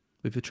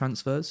with your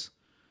transfers.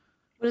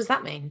 What does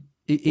that mean?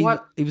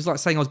 It was like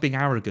saying I was being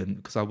arrogant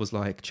because I was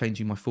like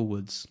changing my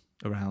forwards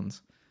around.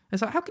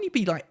 It's like, how can you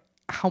be like,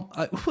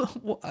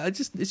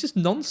 it's just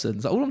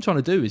nonsense. All I'm trying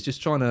to do is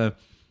just trying to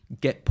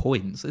get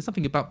points. There's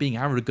nothing about being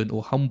arrogant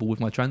or humble with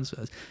my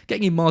transfers.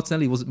 Getting in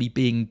Martinelli wasn't me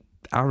being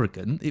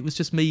arrogant. It was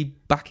just me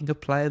backing a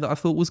player that I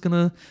thought was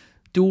going to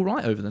do all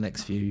right over the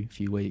next few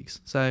weeks.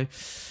 So,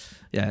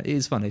 yeah, it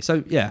is funny.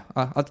 So, yeah,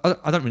 I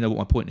don't really know what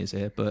my point is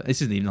here, but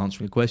this isn't even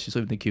answering a question, it's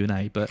not even the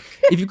Q&A. But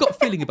if you've got a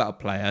feeling about a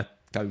player,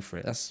 go for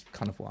it. That's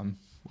kind of what I'm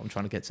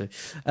trying to get to.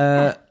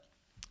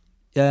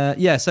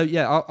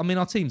 I mean,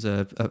 our teams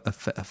are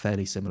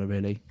fairly similar,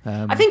 really.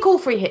 I think all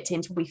free hit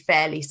teams will be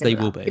fairly similar.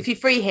 They will be. If you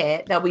free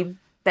hit, they'll be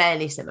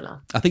fairly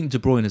similar. I think De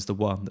Bruyne is the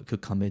one that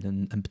could come in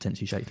and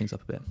potentially shake things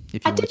up a bit.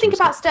 I did think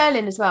about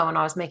Sterling as well when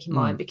I was making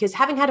mine, because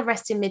having had a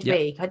rest in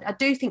midweek, I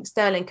do think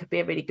Sterling could be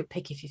a really good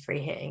pick if you're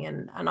free hitting,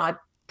 and I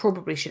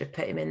probably should have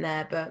put him in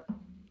there, but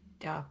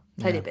yeah,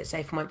 played it a bit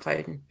safe and went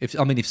Foden. If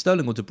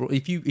Sterling or De Bruyne,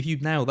 if you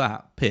nail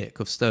that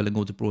pick of Sterling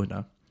or De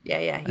Bruyne,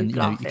 and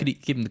you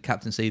could give him the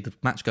captaincy. The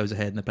match goes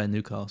ahead and they're playing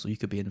Newcastle. You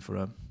could be in for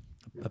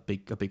a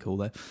big haul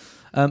there.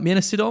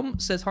 Miena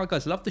Sidom says, "Hi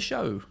guys, love the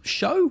show.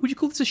 Show? Would you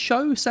call this a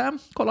show, Sam?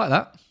 Quite like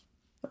that.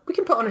 We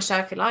can put on a show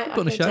if you like. Put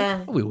on a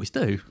show. We always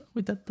do.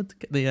 We get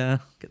the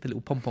little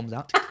pom poms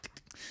out. I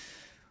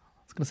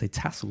was going to say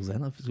tassels.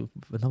 Then that was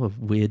another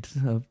weird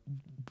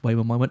way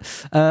my mind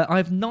went. I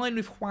have 9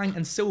 with Hwang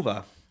and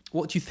Silva.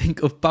 What do you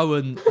think of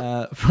Bowen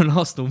for an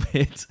Arsenal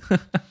mid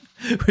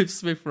with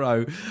Smith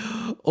Rowe,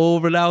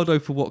 or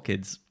Ronaldo for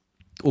Watkins,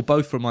 or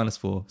both for a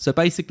 -4? So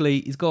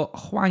basically, he's got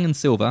Hwang and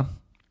Silva,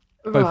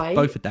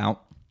 both for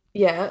doubt.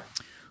 Yeah.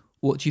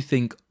 What do you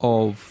think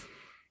of?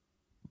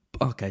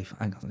 Okay,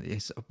 hang on.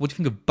 Yes. What do you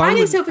think of Bowen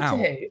Hwang and Silva out?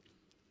 To who?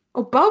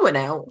 Oh, Bowen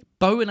out.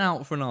 Bowen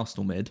out for an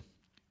Arsenal mid,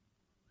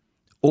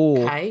 or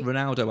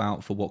Ronaldo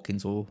out for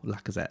Watkins or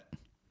Lacazette,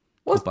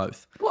 or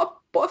both.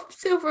 What have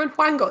Silva and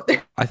Hwang got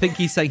there? I think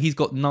he's saying he's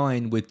got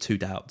 9 with 2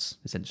 doubts,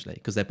 essentially,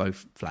 because they're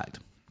both flagged.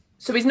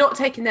 So he's not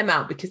taking them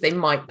out because they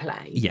might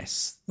play?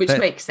 Yes. Which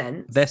makes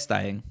sense. They're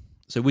staying.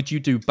 So would you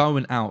do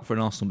Bowen out for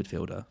an Arsenal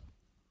midfielder,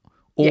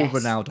 or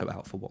Ronaldo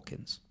out for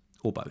Watkins,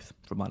 or both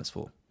for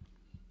 -4?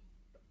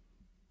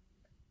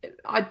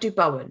 I'd do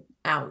Bowen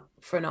out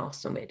for an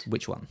Arsenal mid.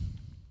 Which one?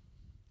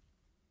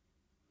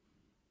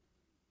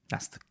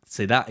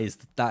 That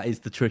is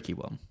the tricky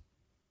one.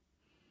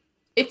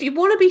 If you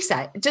want to be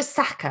safe, just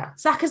Saka.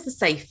 Saka's the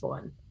safe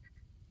one.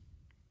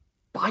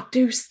 But I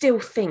do still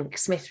think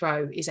Smith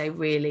Rowe is a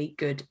really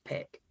good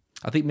pick.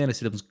 I think Miena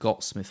Sidom's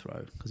got Smith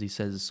Rowe because he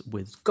says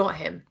got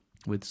him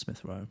with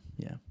Smith Rowe.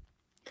 Yeah.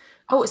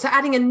 Oh, so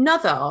adding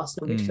another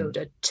Arsenal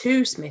midfielder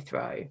to Smith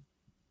Rowe.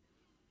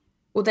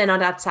 Well, then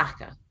I'd add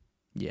Saka.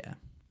 Yeah.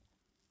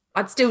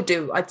 I'd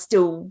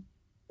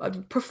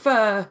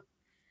prefer,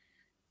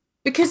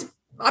 because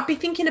I'd be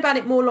thinking about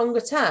it more longer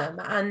term,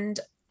 and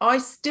I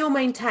still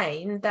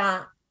maintain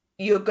that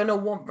you're going to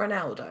want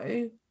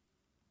Ronaldo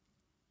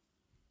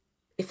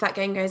if that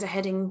game goes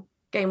ahead in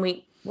game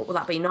week. What will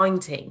that be?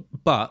 19.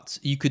 But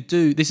you could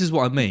do. This is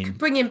what I mean.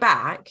 Bring him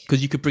back,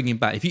 because you could bring him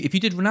back if you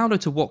did Ronaldo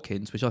to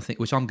Watkins, which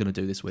I'm going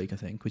to do this week. I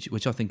think,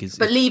 which I think is.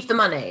 But leave the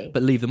money.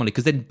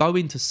 Because then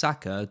Bowen to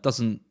Saka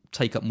doesn't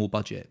take up more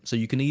budget, so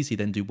you can easily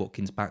then do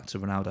Watkins back to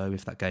Ronaldo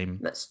if that game.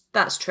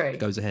 That's true.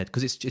 Goes ahead,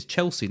 because it's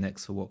Chelsea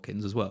next for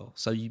Watkins as well.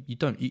 So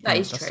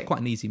that's true. Quite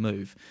an easy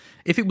move.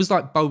 If it was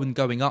like Bowen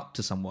going up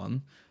to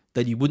someone,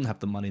 then you wouldn't have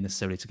the money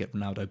necessarily to get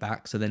Ronaldo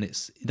back. So then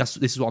this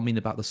is what I mean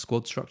about the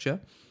squad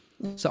structure.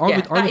 So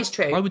that is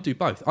true. I would do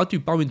both. I'd do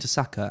Bowen to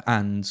Saka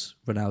and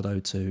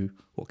Ronaldo to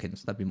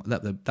Watkins. That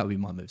would be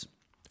my moves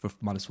for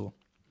 -4.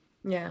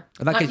 Yeah,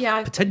 and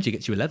that potentially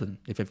gets you 11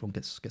 if everyone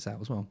gets out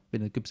as well. Be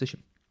in a good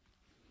position.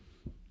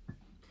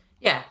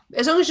 Yeah,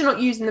 as long as you're not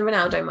using the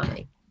Ronaldo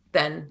money,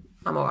 then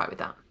I'm all right with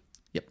that.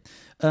 Yep.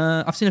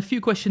 I've seen a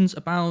few questions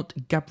about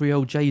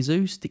Gabriel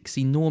Jesus.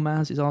 Dixie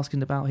Normaz is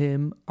asking about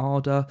him.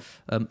 Arda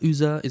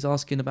Uza is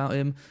asking about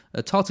him.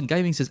 Tartan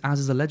Gaming says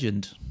Az is a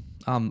legend.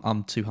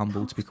 I'm too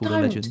humble to be called a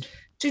legend.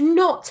 Do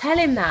not tell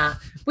him that.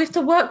 We have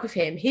to work with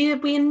him. He'll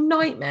be a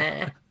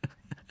nightmare.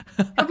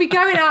 He'll be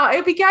going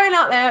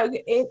out there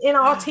in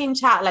our team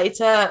chat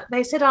later.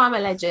 They said I'm a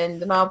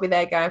legend, and I'll be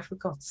there going, for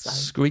God's sake.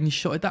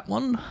 Screenshotted that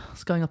one.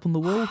 It's going up on the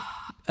wall.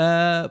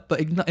 But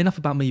enough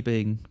about me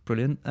being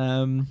brilliant.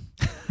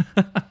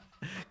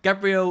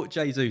 Gabriel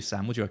Jesus,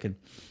 Sam, what do you reckon?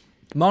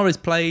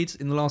 Mahrez played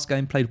in the last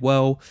game, played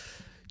well.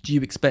 Do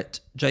you expect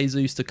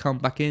Jesus to come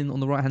back in on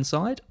the right-hand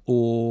side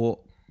or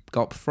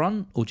go up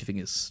front, or do you think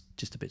it's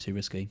just a bit too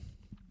risky?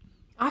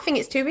 I think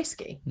it's too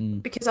risky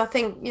because I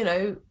think,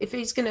 if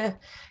he's going to...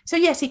 So,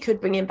 yes, he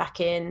could bring him back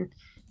in,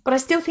 but I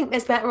still think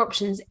there's better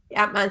options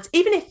at Man.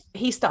 Even if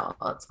he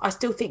starts, I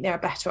still think there are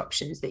better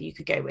options that you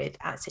could go with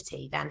at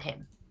City than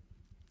him.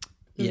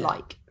 Yeah.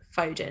 Like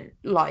Foden,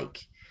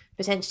 like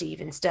potentially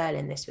even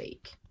Sterling this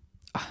week.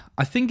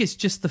 I think it's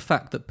just the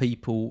fact that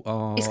people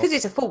are... It's because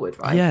it's a forward,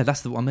 right? Yeah,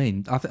 that's what I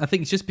mean. I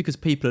think it's just because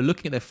people are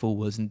looking at their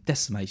forwards and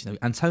decimation.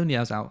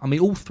 Antonio's out. I mean,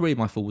 all three of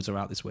my forwards are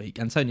out this week.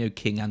 Antonio,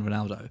 King and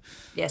Ronaldo.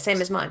 Yeah,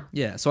 same as mine.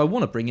 Yeah, so I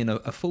want to bring in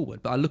a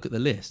forward, but I look at the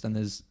list and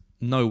there's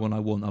no one I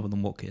want other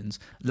than Watkins.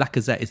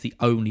 Lacazette is the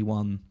only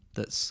one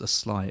that's a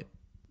slight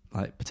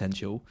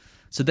potential.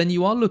 So then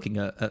you are looking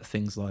at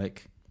things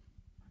like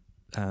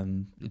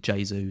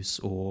Jesus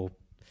or...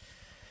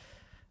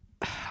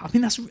 I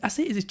mean, that's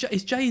it.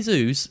 It's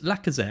Jesus,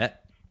 Lacazette,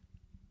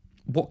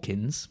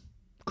 Watkins,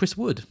 Chris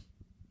Wood.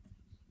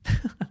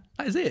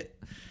 That is it.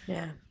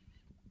 Yeah.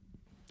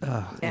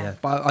 Yeah.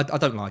 But I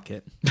don't like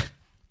it.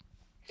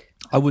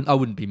 I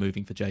wouldn't be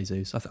moving for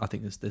Jesus. I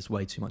think there's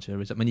way too much there.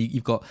 I mean,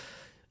 you've got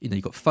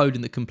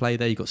Foden that can play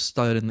there. You've got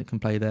Sterling that can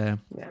play there.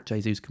 Yeah.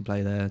 Jesus can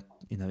play there.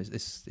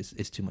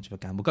 It's too much of a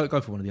gamble.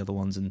 Go for one of the other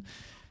ones, and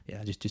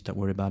just don't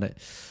worry about it.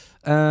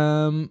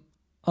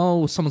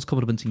 Oh, someone's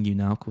complimenting you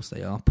now. Of course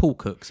they are. Paul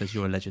Cook says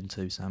you're a legend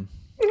too, Sam.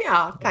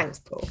 Yeah, thanks,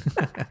 Paul.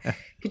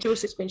 Could you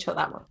also screenshot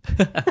that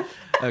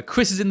one?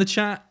 Chris is in the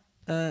chat.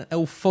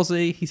 El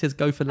Fozzie, he says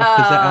go for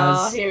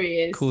Lacazette as. Here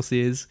he is. Of course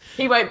he is.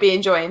 He won't be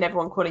enjoying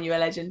everyone calling you a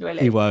legend, will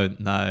he? He won't.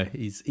 No,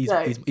 he's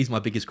my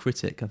biggest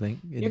critic, I think.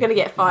 You're going to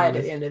get fired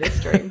at the end of this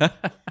stream.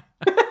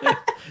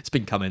 It's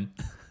been coming.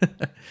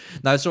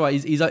 No, it's all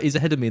right. He's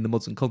ahead of me in the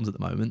mods and cons at the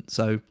moment,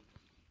 so.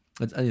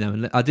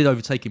 I did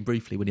overtake him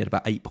briefly when he had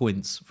about 8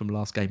 points from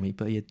last game week,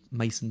 but he had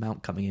Mason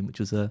Mount coming in, which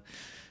was a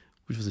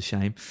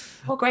shame.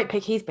 What a great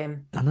pick he's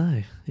been. I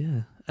know,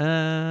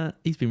 yeah.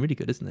 He's been really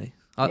good, isn't he?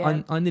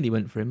 I nearly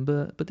went for him,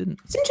 but didn't.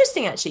 It's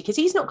interesting actually because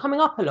he's not coming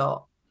up a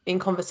lot in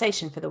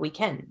conversation for the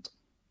weekend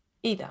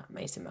either.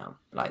 Mason Mount,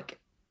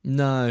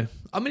 no.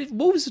 I mean,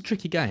 what was a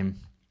tricky game?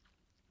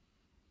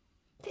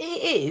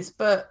 It is,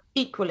 but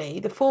equally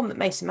the form that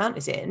Mason Mount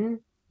is in,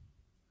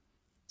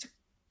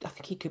 I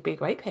think he could be a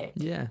great pick.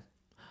 Yeah.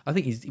 I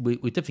think we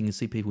definitely can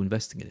see people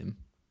investing in him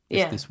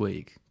this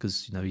week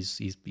because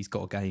he's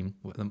got a game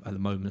at the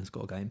moment. He's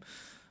got a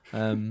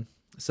game,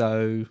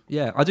 so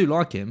yeah, I do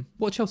like him.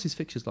 What are Chelsea's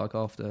fixtures like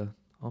after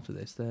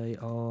this? They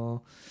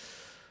are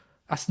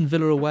Aston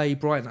Villa away,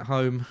 Brighton at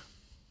home,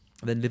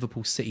 and then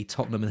Liverpool, City,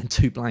 Tottenham, and then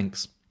 2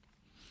 blanks.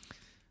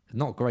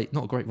 Not a great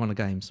run of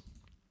games,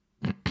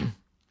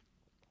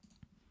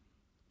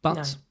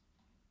 but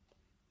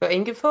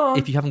in good form.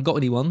 If you haven't got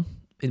anyone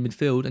in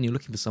midfield and you're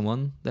looking for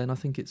someone, then I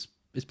think it's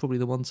probably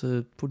the one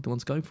to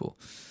go for.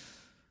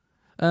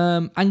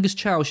 Angus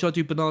Chow, should I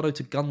do Bernardo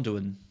to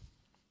Gundogan?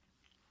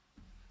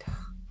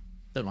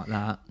 Don't like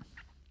that.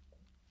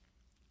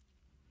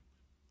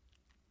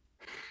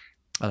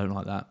 I don't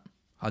like that.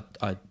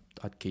 I'd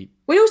keep.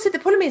 We also, the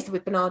problem is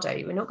with Bernardo,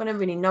 we're not going to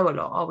really know a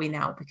lot, are we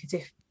now? Because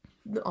if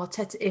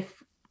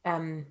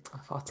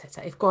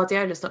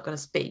Guardiola's not going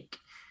to speak,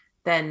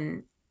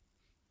 then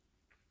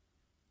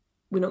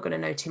we're not going to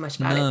know too much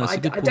about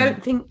it. But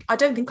I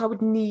don't think I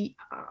would need.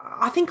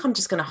 I think I'm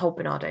just going to hold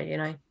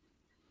Bernardo.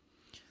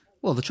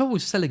 Well, the trouble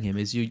with selling him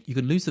is you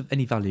can lose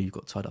any value you've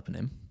got tied up in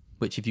him.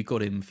 Which, if you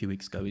got him a few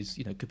weeks ago, is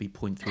could be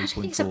 0.3, 0.4. I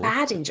think it's a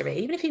bad injury.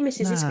 Even if he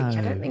misses this week,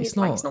 I don't think it's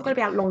not going to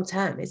be out long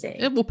term, is it?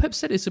 Yeah, well, Pep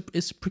said it's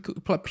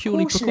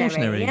purely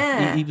precautionary.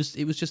 Yeah. It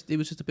was just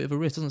a bit of a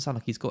risk. Doesn't sound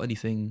like he's got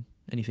anything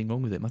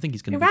wrong with him. I think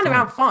he's going to. He ran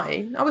around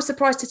fine. I was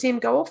surprised to see him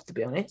go off, to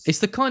be honest. It's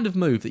the kind of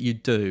move that you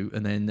do,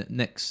 and then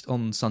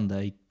on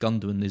Sunday,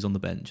 Gundogan is on the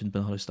bench and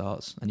Bernardo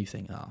starts, and you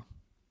think,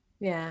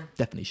 yeah,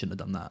 definitely shouldn't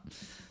have done that.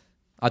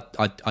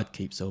 I'd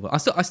keep Silva. I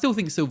still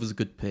think Silva's a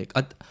good pick.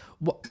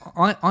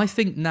 I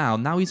think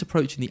now he's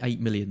approaching the 8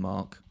 million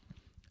mark.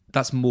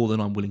 That's more than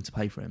I'm willing to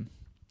pay for him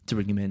to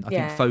bring him in. I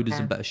think Foden's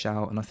a better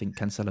shout, and I think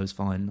Cancelo's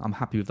fine. I'm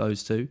happy with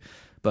those two.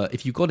 But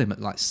if you got him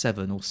at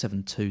 7 or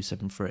 7.2,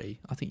 7.3,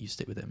 I think you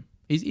stick with him.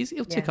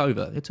 He'll tick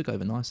over. He'll tick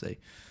over nicely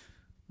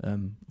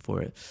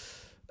for it.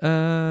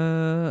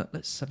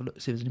 Let's have a look.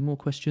 See if there's any more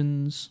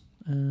questions.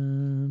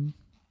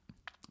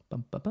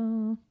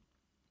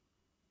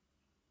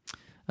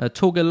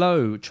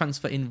 Torgelow,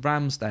 transfer in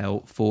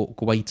Ramsdale for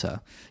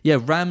Guaita. Yeah,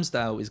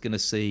 Ramsdale is going to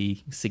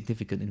see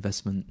significant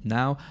investment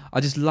now. I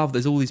just love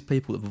there's all these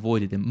people that have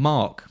avoided him.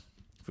 Mark,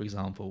 for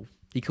example,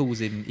 he calls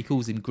him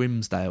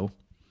Grimsdale.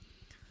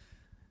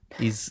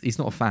 He's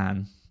not a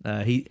fan.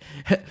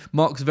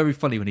 Mark's very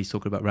funny when he's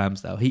talking about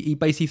Ramsdale. He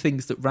basically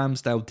thinks that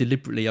Ramsdale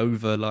deliberately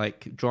over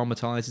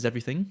dramatises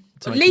everything.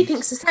 Lee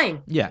thinks the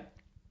same. Yeah.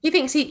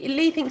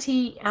 Lee thinks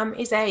he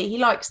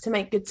likes to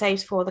make good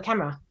saves for the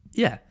camera.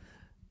 Yeah.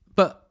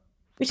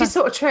 Which is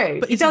sort of true.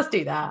 But he does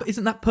do that. But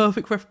isn't that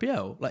perfect for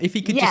FPL? If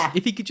he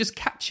could just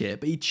catch it,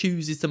 but he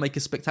chooses to make a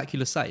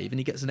spectacular save and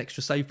he gets an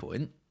extra save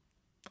point,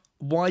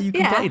 why are you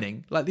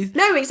complaining?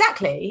 No,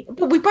 exactly.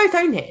 But we both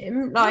own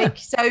him.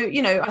 So,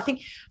 I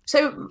think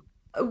so.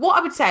 What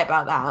I would say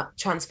about that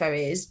transfer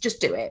is just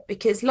do it,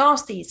 because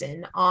last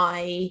season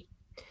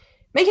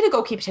making a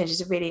goalkeeper change is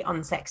a really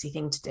unsexy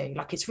thing to do.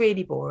 It's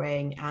really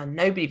boring and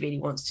nobody really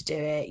wants to do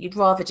it. You'd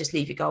rather just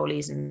leave your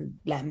goalies and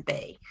let them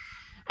be.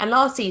 And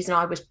last season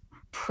I was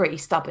pretty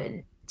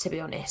stubborn, to be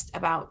honest,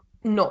 about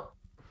not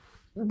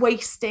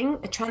wasting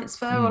a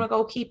transfer on a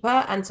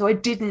goalkeeper. And so I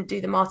didn't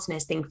do the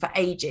Martinez thing for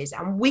ages.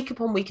 And week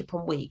upon week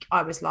upon week,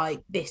 I was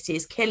like, this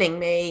is killing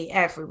me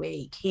every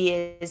week. He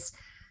is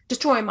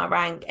destroying my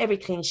rank, every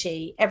clean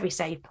sheet, every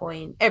save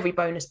point, every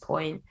bonus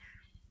point.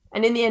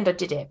 And in the end, I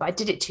did it, but I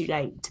did it too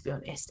late, to be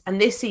honest. And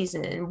this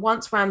season,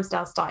 once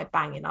Ramsdale started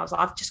banging, I was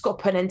like, I've just got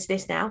to put an end to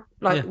this now.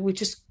 Like, we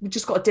just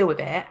got to deal with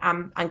it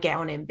and get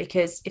on him,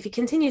 because if he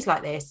continues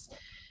like this,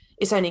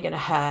 it's only going to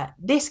hurt.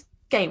 This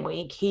game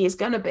week, he is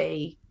going to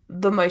be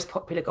the most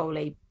popular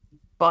goalie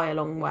by a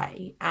long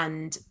way,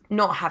 and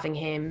not having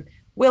him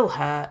will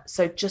hurt.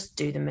 So just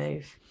do the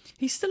move.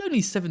 He's still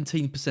only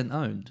 17%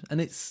 owned,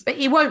 but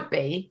he won't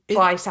be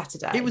by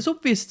Saturday. It was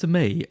obvious to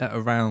me at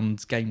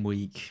around game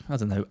week, I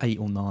don't know, 8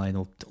 or 9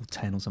 or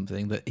 10 or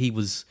something, that he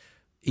was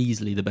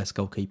easily the best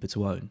goalkeeper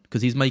to own,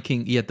 because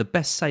he had the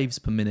best saves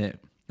per minute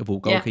of all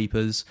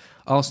goalkeepers.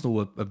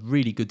 Arsenal are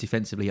really good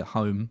defensively at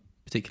home,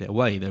 particularly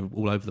away. They're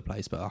all over the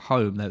place, but at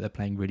home they're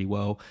playing really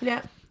well.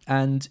 Yeah.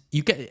 And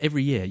you get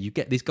every year, you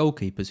get these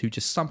goalkeepers who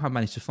just somehow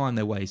manage to find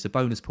their ways to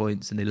bonus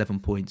points and 11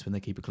 points when they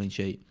keep a clean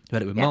sheet. We've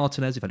had it with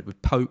Martinez, we've had it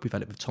with Pope, we've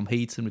had it with Tom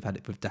Heaton, we've had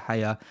it with De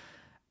Gea.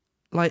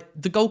 Like,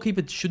 the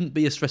goalkeeper shouldn't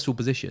be a stressful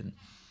position.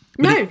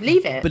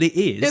 Leave it. But it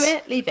is. Do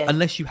it, leave it.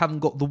 Unless you haven't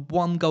got the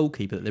one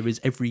goalkeeper that there is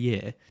every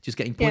year, just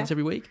getting points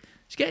every week.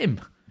 Just get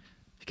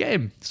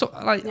him. So,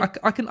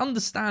 I can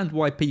understand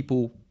why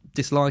people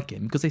dislike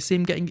him, because they see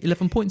him getting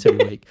 11 points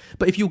every week.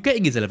 But if you're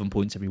getting his 11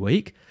 points every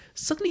week,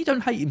 suddenly you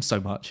don't hate him so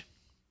much.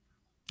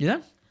 You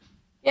know?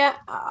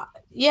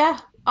 Yeah.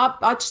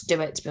 I'll just do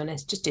it, to be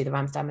honest. Just do the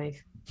Ramsdale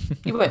move.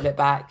 You won't look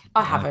back.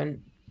 I haven't.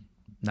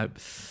 Nope.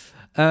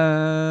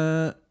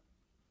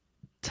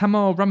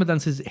 Tamar Ramadan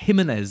says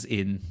Jimenez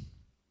in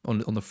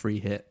on the free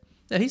hit.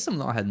 Yeah, he's something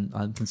that I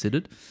hadn't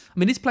considered. I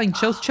mean, he's playing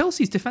Chelsea.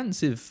 Chelsea's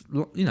defense is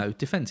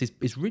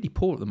really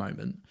poor at the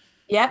moment.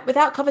 Yeah,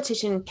 without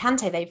Kovacic and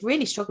Kante, they've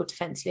really struggled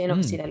defensively, and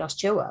obviously they lost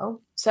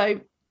Chilwell. So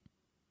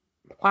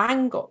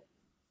Hwang got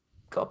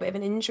a bit of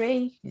an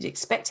injury. You'd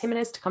expect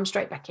Jimenez to come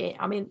straight back in.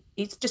 I mean,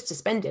 he's just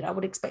suspended. I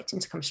would expect him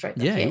to come straight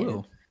back in. Yeah, he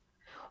will.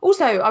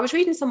 Also, I was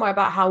reading somewhere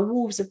about how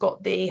Wolves have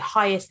got the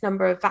highest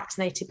number of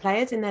vaccinated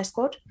players in their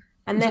squad,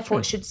 and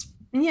therefore it should.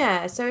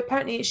 Yeah, so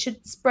apparently it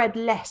should spread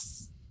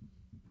less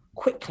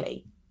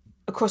quickly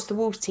across the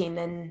Wolves team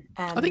than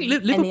I think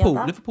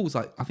Liverpool's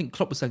like, I think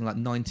Klopp was saying like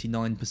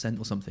 99%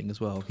 or something as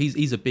well.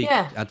 He's a big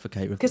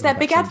advocate because they're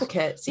big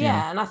advocates,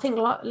 and I think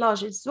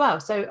large as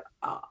well. So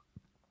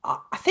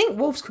I think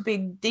Wolves could be a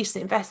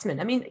decent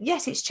investment. I mean,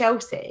 yes, it's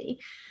Chelsea,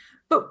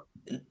 but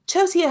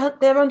Chelsea,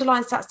 their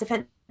underlying stats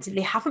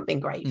defensively haven't been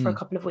great for a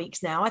couple of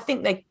weeks now. I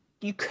think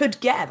you could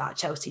get at that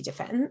Chelsea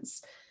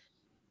defence,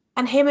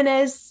 and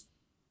Jimenez.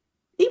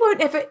 He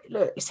won't ever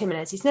look. It's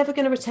Jimenez. He's never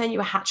going to return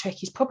you a hat trick.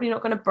 He's probably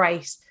not going to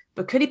brace.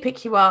 But could he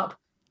pick you up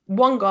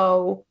one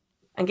goal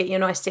and get you a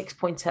nice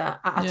 6-pointer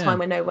at a time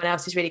when no one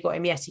else has really got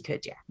him? Yes, he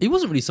could. Yeah. He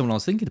wasn't really someone I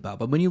was thinking about.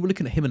 But when you were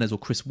looking at Jimenez or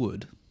Chris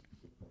Wood,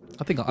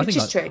 I think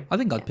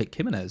I'd pick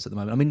Jimenez at the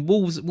moment. I mean,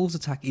 Wolves'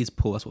 attack is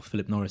poor. That's what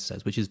Philip Norris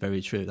says, which is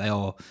very true. They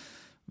are.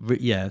 Well,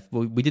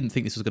 we didn't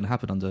think this was going to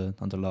happen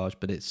under Large,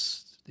 but it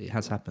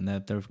has happened.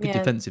 They're a good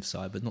defensive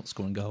side, but not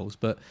scoring goals.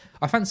 But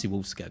I fancy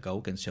Wolves to get a goal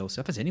against Chelsea.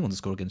 I fancy anyone to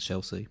score against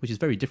Chelsea, which is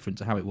very different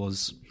to how it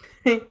was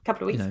a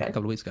couple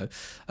of weeks ago.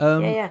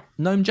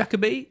 Noam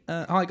Jacoby,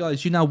 hi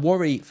guys. You now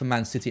worry for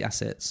Man City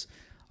assets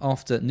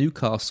after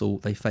Newcastle.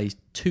 They faced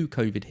 2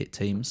 COVID hit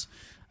teams,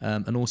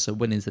 and also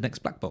when is the next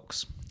black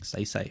box?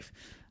 Stay safe.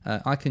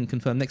 I can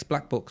confirm next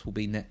black box will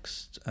be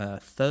next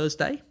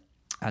Thursday,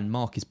 and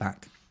Mark is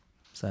back.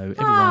 So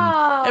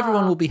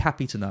everyone will be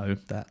happy to know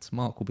that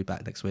Mark will be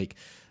back next week.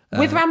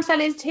 With Ramsdale in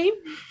his team?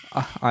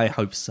 I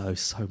hope so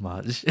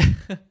much.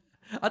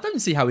 I don't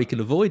see how he can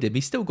avoid him.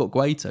 He's still got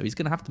Guaito. He's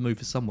going to have to move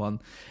for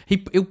someone.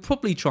 He'll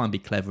probably try and be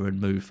clever and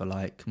move for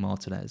like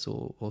Martinez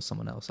or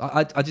someone else.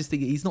 I just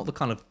think he's not the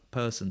kind of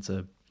person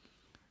to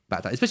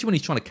back that, especially when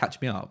he's trying to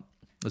catch me up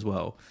as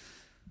well.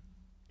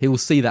 He will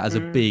see that as a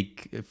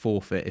big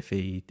forfeit if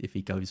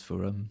he goes for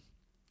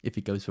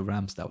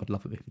Ramsdale. I'd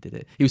love it if he did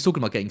it. He was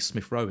talking about getting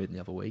Smith Rowe in the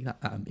other week. That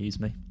amused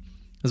me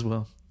as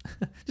well.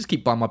 Just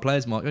keep buying my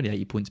players, Mark. You're only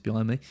 80 points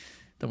behind me.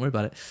 Don't worry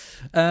about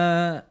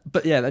it.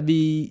 But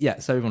yeah,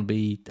 so everyone will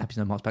be happy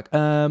to know Mark's back.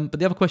 But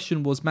the other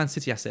question was Man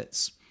City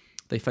assets.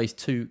 They faced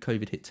 2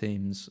 COVID hit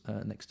teams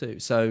next to.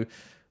 So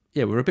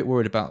yeah, we're a bit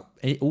worried about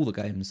all the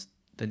games.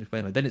 Then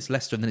it's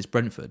Leicester and then it's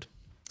Brentford.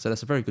 So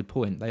that's a very good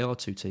point. They are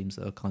 2 teams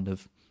that are kind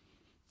of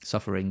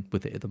suffering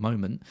with it at the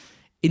moment.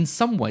 In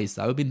some ways,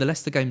 though, I mean, the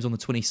Leicester game's on the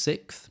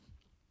 26th.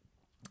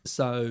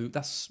 So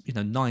that's,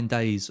 9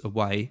 days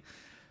away.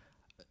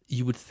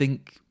 You would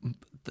think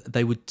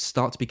they would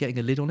start to be getting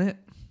a lid on it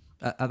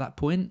at that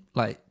point.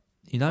 I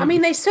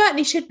mean, they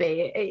certainly should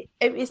be.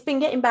 It's been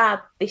getting bad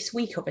this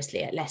week,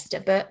 obviously, at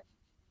Leicester. But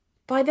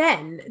by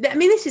then, I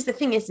mean, this is the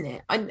thing, isn't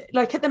it?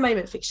 At the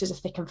moment, fixtures are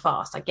thick and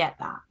fast. I get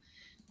that.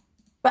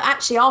 But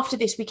actually, after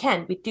this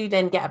weekend, we do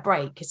then get a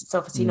break because it's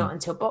obviously not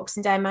until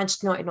Boxing Day,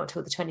 Manchester United not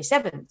till the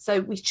 27th.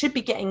 So we should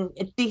be getting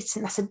a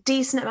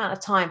decent amount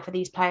of time for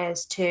these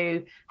players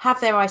to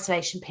have their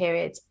isolation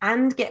periods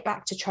and get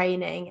back to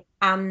training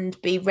and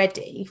be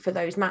ready for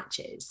those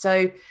matches.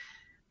 So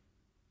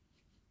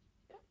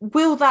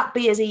will that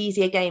be as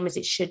easy a game as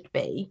it should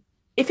be?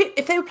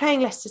 If they were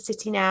playing Leicester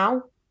City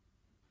now,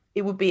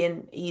 it would be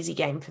an easy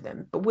game for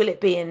them. But will it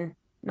be in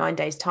 9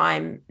 days'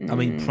 time? I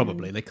mean,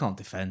 probably. They can't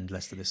defend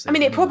Leicester this season. I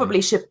mean, it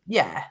probably should,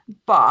 yeah.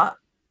 But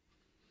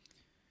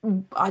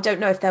I don't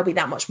know if there'll be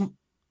that much.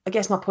 I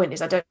guess my point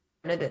is I don't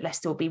know that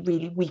Leicester will be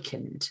really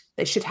weakened.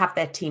 They should have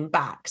their team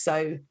back.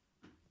 So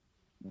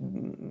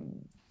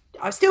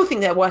I still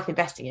think they're worth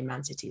investing in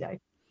Man City, though.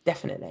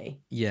 Definitely.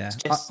 Yeah,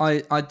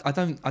 I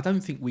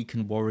don't think we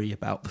can worry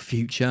about the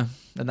future,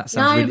 and that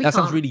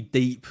sounds really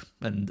deep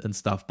and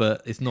stuff,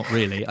 but it's not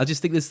really. I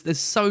just think there's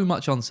so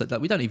much onset that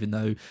we don't even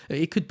know.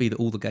 It could be that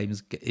all the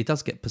games it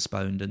does get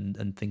postponed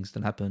and things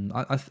don't happen.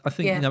 I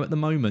think at the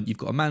moment you've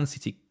got a Man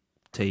City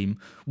team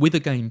with a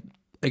game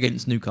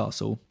against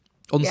Newcastle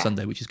on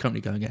Sunday, which is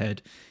currently going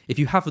ahead. If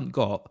you haven't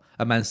got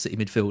a Man City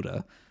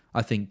midfielder,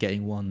 I think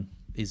getting one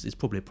is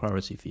probably a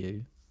priority for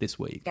you this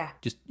week. Yeah.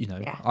 Just,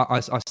 I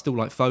still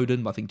like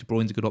Foden, but I think De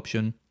Bruyne's a good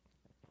option.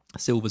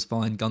 Silva's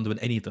fine, Gundogan,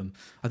 any of them.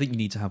 I think you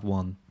need to have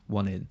one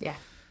in. Yeah.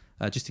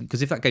 Just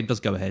because if that game does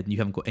go ahead and you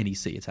haven't got any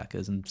City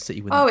attackers and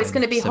City win, it's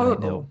going to be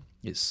horrible.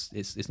 It's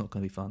not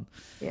going to be fun.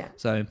 Yeah.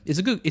 So it's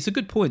a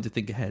good point to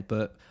think ahead.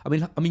 But I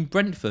mean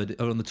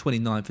Brentford are on the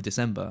 29th of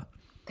December.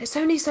 There's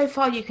only so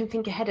far you can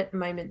think ahead at the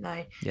moment,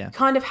 though. Yeah. You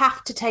kind of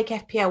have to take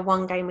FPL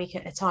one game week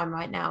at a time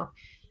right now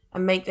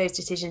and make those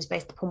decisions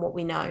based upon what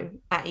we know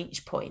at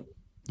each point.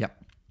 Yeah,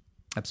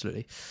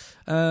 absolutely.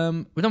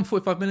 We're done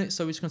 45 minutes,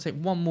 so we're just going to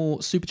take one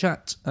more super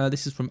chat.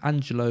 This is from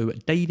Angelo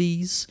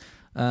Davies.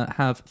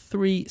 Have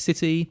 3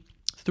 City,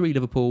 3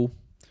 Liverpool,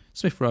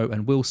 Smith Rowe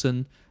and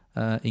Wilson,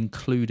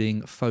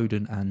 including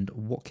Foden and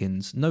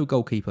Watkins. No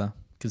goalkeeper,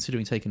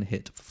 considering taking a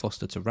hit for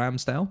Foster to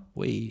Ramsdale.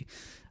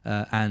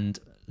 And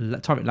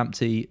Tariq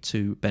Lamptey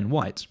to Ben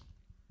White.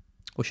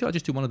 Or should I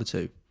just do one of the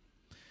two?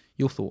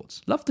 Your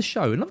thoughts? Love the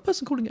show. Another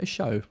person calling it a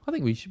show. I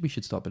think we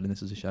should start building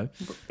this as a show.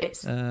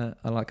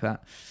 I like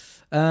that.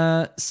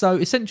 So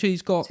essentially,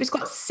 he's got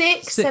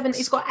 6, 7.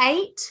 He's got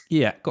 8.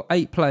 Yeah, got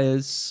 8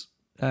 players,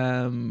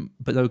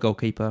 but no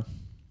goalkeeper.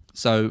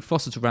 So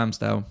Foster to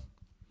Ramsdale.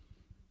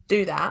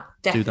 Do that.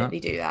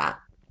 Definitely do that.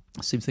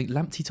 I seem to think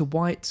Lamptey to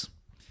White.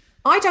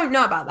 I don't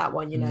know about that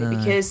one,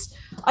 because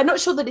I'm not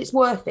sure that it's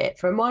worth it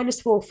for a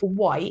 -4 for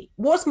White.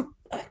 White's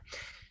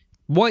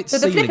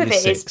ceiling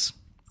is 6.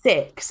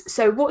 6.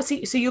 So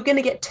so you're going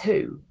to get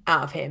 2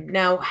 out of him.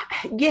 Now,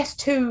 yes,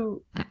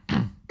 2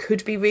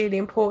 could be really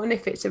important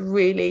if it's a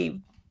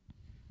really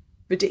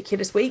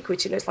ridiculous week,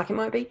 which it looks like it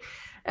might be.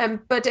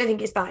 But I don't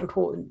think it's that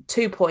important.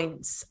 2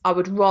 points. I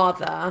would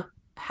rather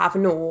have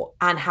Naught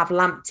and have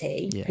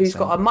Lamptey, who's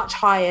got a much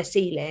higher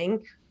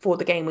ceiling for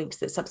the game weeks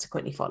that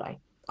subsequently follow.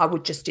 I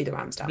would just do the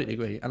Ramsdale. Completely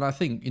agree. And I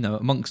think,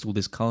 amongst all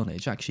this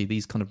carnage, actually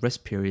these kind of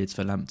rest periods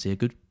for Lamptey are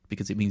good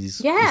because it means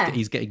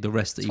he's getting the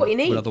rest that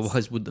he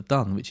otherwise wouldn't have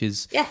done, which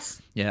is...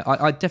 Yes. Yeah,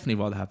 I'd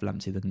definitely rather have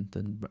Lamptey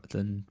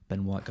than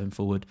Ben White going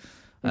forward.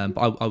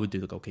 But I would do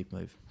the goalkeeper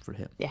move for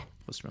him. Yeah.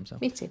 What's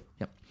Ramsdale? Me too.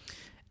 Yep.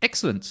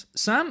 Excellent.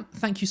 Sam,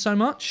 thank you so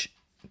much.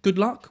 Good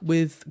luck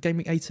with Game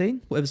Week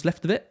 18, whatever's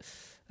left of it.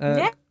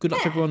 Good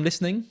luck to everyone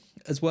listening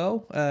as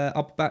well.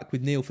 I'll be back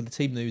with Neil for the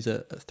team news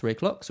at 3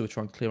 o'clock, so we'll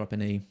try and clear up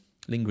any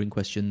lingering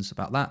questions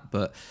about that.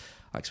 But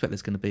I expect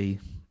there's going to be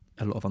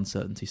a lot of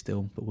uncertainty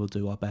still, but we'll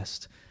do our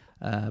best.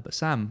 But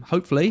Sam,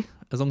 hopefully,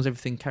 as long as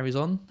everything carries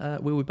on,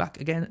 we'll be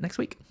back again next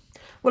week.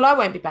 Well, I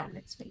won't be back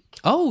next week.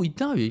 Oh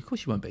no, of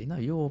course you won't be. No,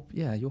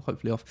 you're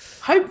hopefully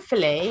off.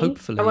 Hopefully,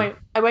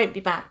 I won't be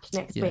back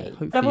next week.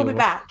 But I will be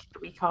back the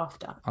week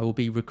after. I will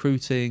be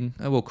recruiting.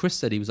 Oh, well, Chris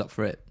said he was up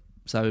for it,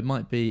 so it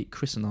might be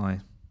Chris and I.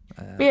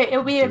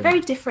 It'll be a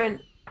very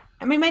different.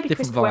 I mean, maybe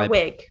Chris will wear a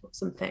wig or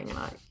something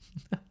like.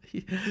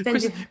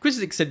 Chris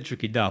is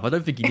eccentric enough. I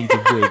don't think he needs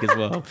a wig as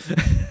well.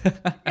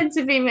 Tends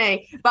to be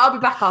me, but I'll be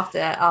back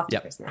after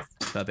Christmas.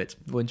 Perfect.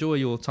 Well, enjoy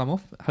your time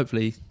off.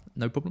 Hopefully,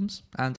 no problems, and